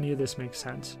together how any of this makes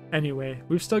sense. Anyway,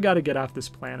 we've still got to get off this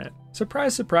planet.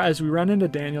 Surprise, surprise, we run into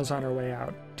Daniels on our way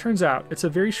out. Turns out, it's a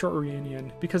very short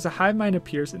reunion because a hive mind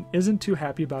appears and isn't too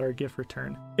happy about our gift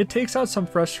return. It takes out some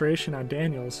frustration on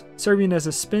Daniels, serving as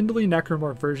a spindly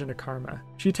necromorph version of Karma.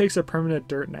 She takes a permanent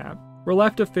dirt nap. We're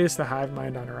left to face the hive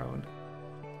mind on our own.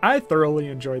 I thoroughly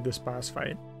enjoyed this boss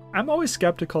fight. I'm always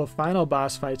skeptical of final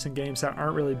boss fights in games that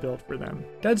aren't really built for them.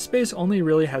 Dead Space only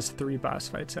really has 3 boss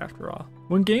fights after all.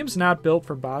 When games not built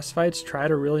for boss fights try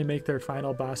to really make their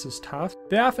final bosses tough,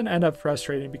 they often end up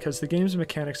frustrating because the game's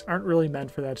mechanics aren't really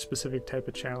meant for that specific type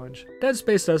of challenge. Dead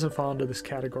Space doesn't fall into this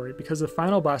category because the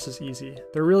final boss is easy.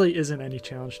 There really isn't any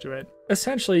challenge to it.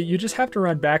 Essentially, you just have to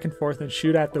run back and forth and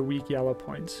shoot at the weak yellow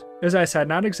points. As I said,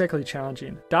 not exactly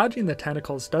challenging. Dodging the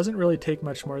tentacles doesn't really take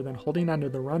much more than holding onto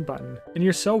the run button, and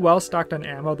you're so well stocked on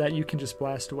ammo that you can just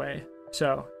blast away.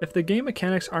 So, if the game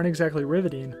mechanics aren't exactly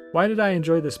riveting, why did I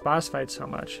enjoy this boss fight so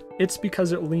much? It's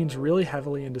because it leans really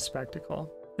heavily into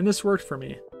spectacle. And this worked for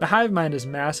me. The hive mind is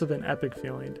massive and epic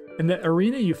feeling, and the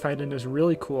arena you fight in is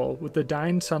really cool with the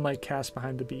dying sunlight cast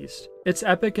behind the beast. It's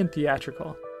epic and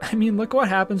theatrical. I mean, look what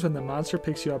happens when the monster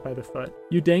picks you up by the foot.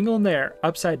 You dangle in the air,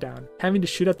 upside down, having to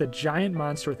shoot at the giant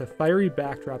monster with a fiery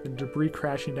backdrop and debris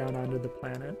crashing down onto the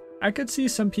planet. I could see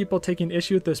some people taking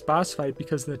issue with this boss fight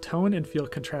because the tone and feel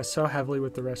contrast so heavily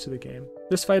with the rest of the game.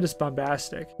 This fight is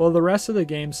bombastic, while the rest of the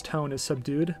game's tone is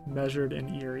subdued, measured,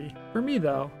 and eerie. For me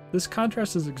though, this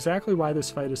contrast is exactly why this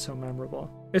fight is so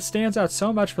memorable. It stands out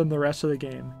so much from the rest of the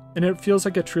game, and it feels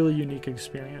like a truly unique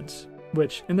experience,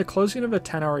 which, in the closing of a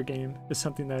 10-hour game, is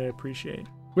something that I appreciate.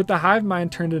 With the hive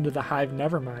mind turned into the hive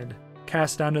nevermind,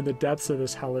 cast down in the depths of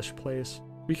this hellish place,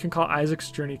 we can call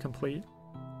Isaac's journey complete.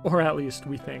 Or at least,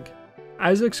 we think.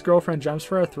 Isaac's girlfriend jumps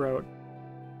for our throat,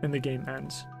 and the game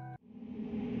ends.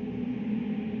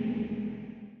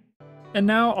 And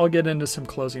now I'll get into some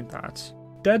closing thoughts.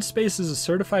 Dead Space is a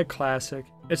certified classic.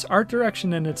 Its art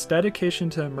direction and its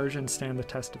dedication to immersion stand the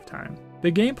test of time.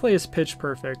 The gameplay is pitch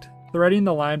perfect, threading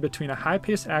the line between a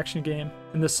high-paced action game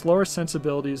and the slower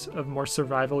sensibilities of more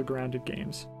survival-grounded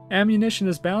games. Ammunition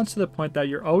is balanced to the point that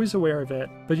you're always aware of it,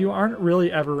 but you aren't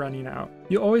really ever running out.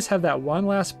 You always have that one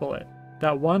last bullet,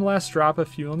 that one last drop of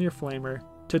fuel in your flamer,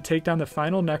 to take down the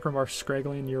final necromorph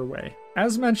straggling your way.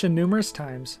 As mentioned numerous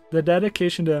times, the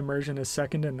dedication to immersion is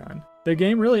second to none. The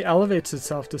game really elevates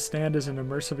itself to stand as an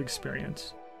immersive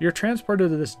experience. You're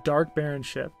transported to this dark, barren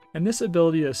ship, and this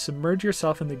ability to submerge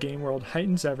yourself in the game world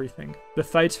heightens everything. The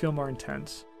fights feel more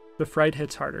intense. The fright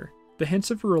hits harder. The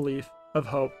hints of relief, of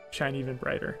hope, shine even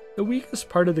brighter. The weakest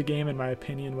part of the game, in my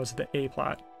opinion, was the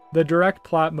A-plot. The direct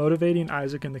plot motivating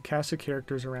Isaac and the cast of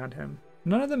characters around him.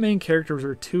 None of the main characters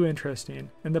were too interesting,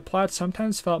 and the plot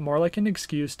sometimes felt more like an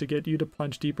excuse to get you to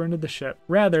plunge deeper into the ship,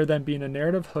 rather than being a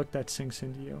narrative hook that sinks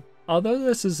into you. Although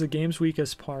this is the game's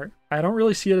weakest part, I don't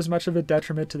really see it as much of a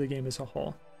detriment to the game as a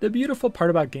whole. The beautiful part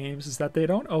about games is that they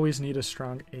don't always need a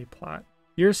strong A-plot.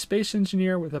 You're a space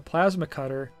engineer with a plasma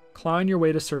cutter, clawing your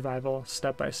way to survival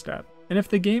step by step. And if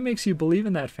the game makes you believe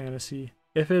in that fantasy,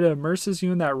 if it immerses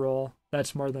you in that role,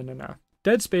 that's more than enough.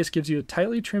 Dead Space gives you a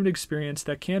tightly trimmed experience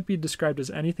that can't be described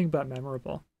as anything but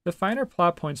memorable. The finer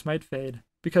plot points might fade,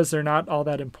 because they're not all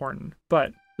that important,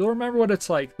 but you'll remember what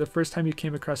it's like the first time you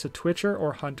came across a Twitcher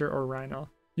or Hunter or Rhino.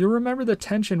 You'll remember the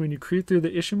tension when you creep through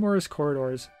the Ishimura's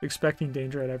corridors, expecting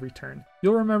danger at every turn.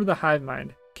 You'll remember the hive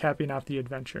mind, capping off the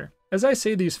adventure. As I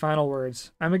say these final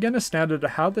words, I'm again astounded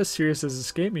at how this series has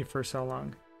escaped me for so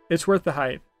long. It's worth the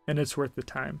hype, and it's worth the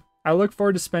time. I look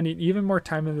forward to spending even more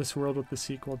time in this world with the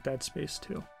sequel, Dead Space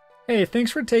 2. Hey, thanks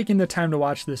for taking the time to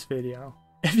watch this video.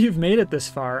 If you've made it this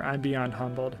far, I'm beyond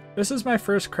humbled. This is my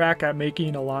first crack at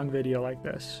making a long video like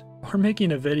this. Or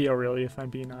making a video really, if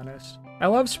I'm being honest. I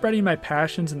love spreading my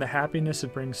passions and the happiness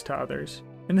it brings to others.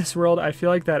 In this world, I feel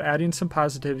like that adding some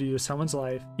positivity to someone's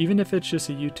life, even if it's just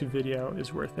a YouTube video,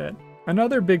 is worth it.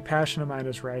 Another big passion of mine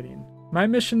is writing. My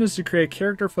mission is to create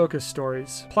character-focused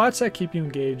stories, plots that keep you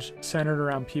engaged, centered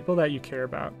around people that you care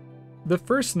about. The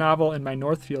first novel in my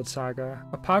Northfield Saga,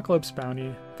 Apocalypse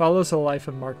Bounty, follows the life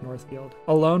of Mark Northfield,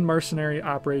 a lone mercenary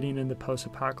operating in the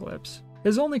post-apocalypse.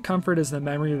 His only comfort is the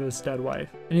memory of his dead wife,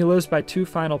 and he lives by two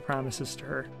final promises to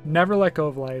her: never let go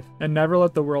of life, and never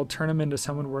let the world turn him into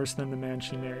someone worse than the man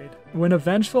she married. When a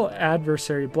vengeful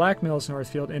adversary blackmails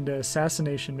Northfield into an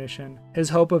assassination mission, his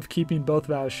hope of keeping both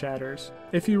vows shatters.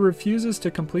 If he refuses to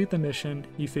complete the mission,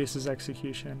 he faces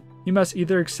execution. He must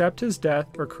either accept his death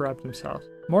or corrupt himself.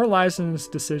 More lies in his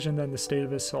decision than the state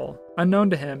of his soul. Unknown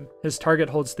to him, his target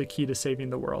holds the key to saving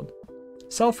the world.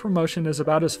 Self-promotion is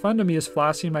about as fun to me as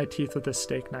flossing my teeth with a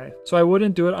steak knife, so I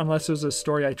wouldn't do it unless it was a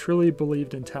story I truly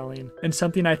believed in telling, and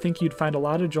something I think you'd find a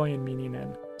lot of joy and meaning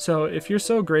in. So if you're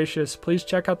so gracious, please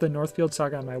check out the Northfield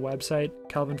Saga on my website,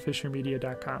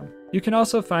 calvinfishermedia.com. You can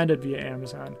also find it via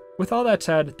Amazon. With all that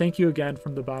said, thank you again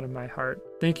from the bottom of my heart.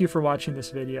 Thank you for watching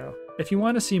this video. If you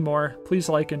want to see more, please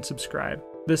like and subscribe.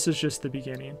 This is just the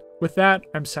beginning. With that,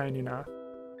 I'm signing off.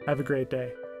 Have a great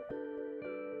day.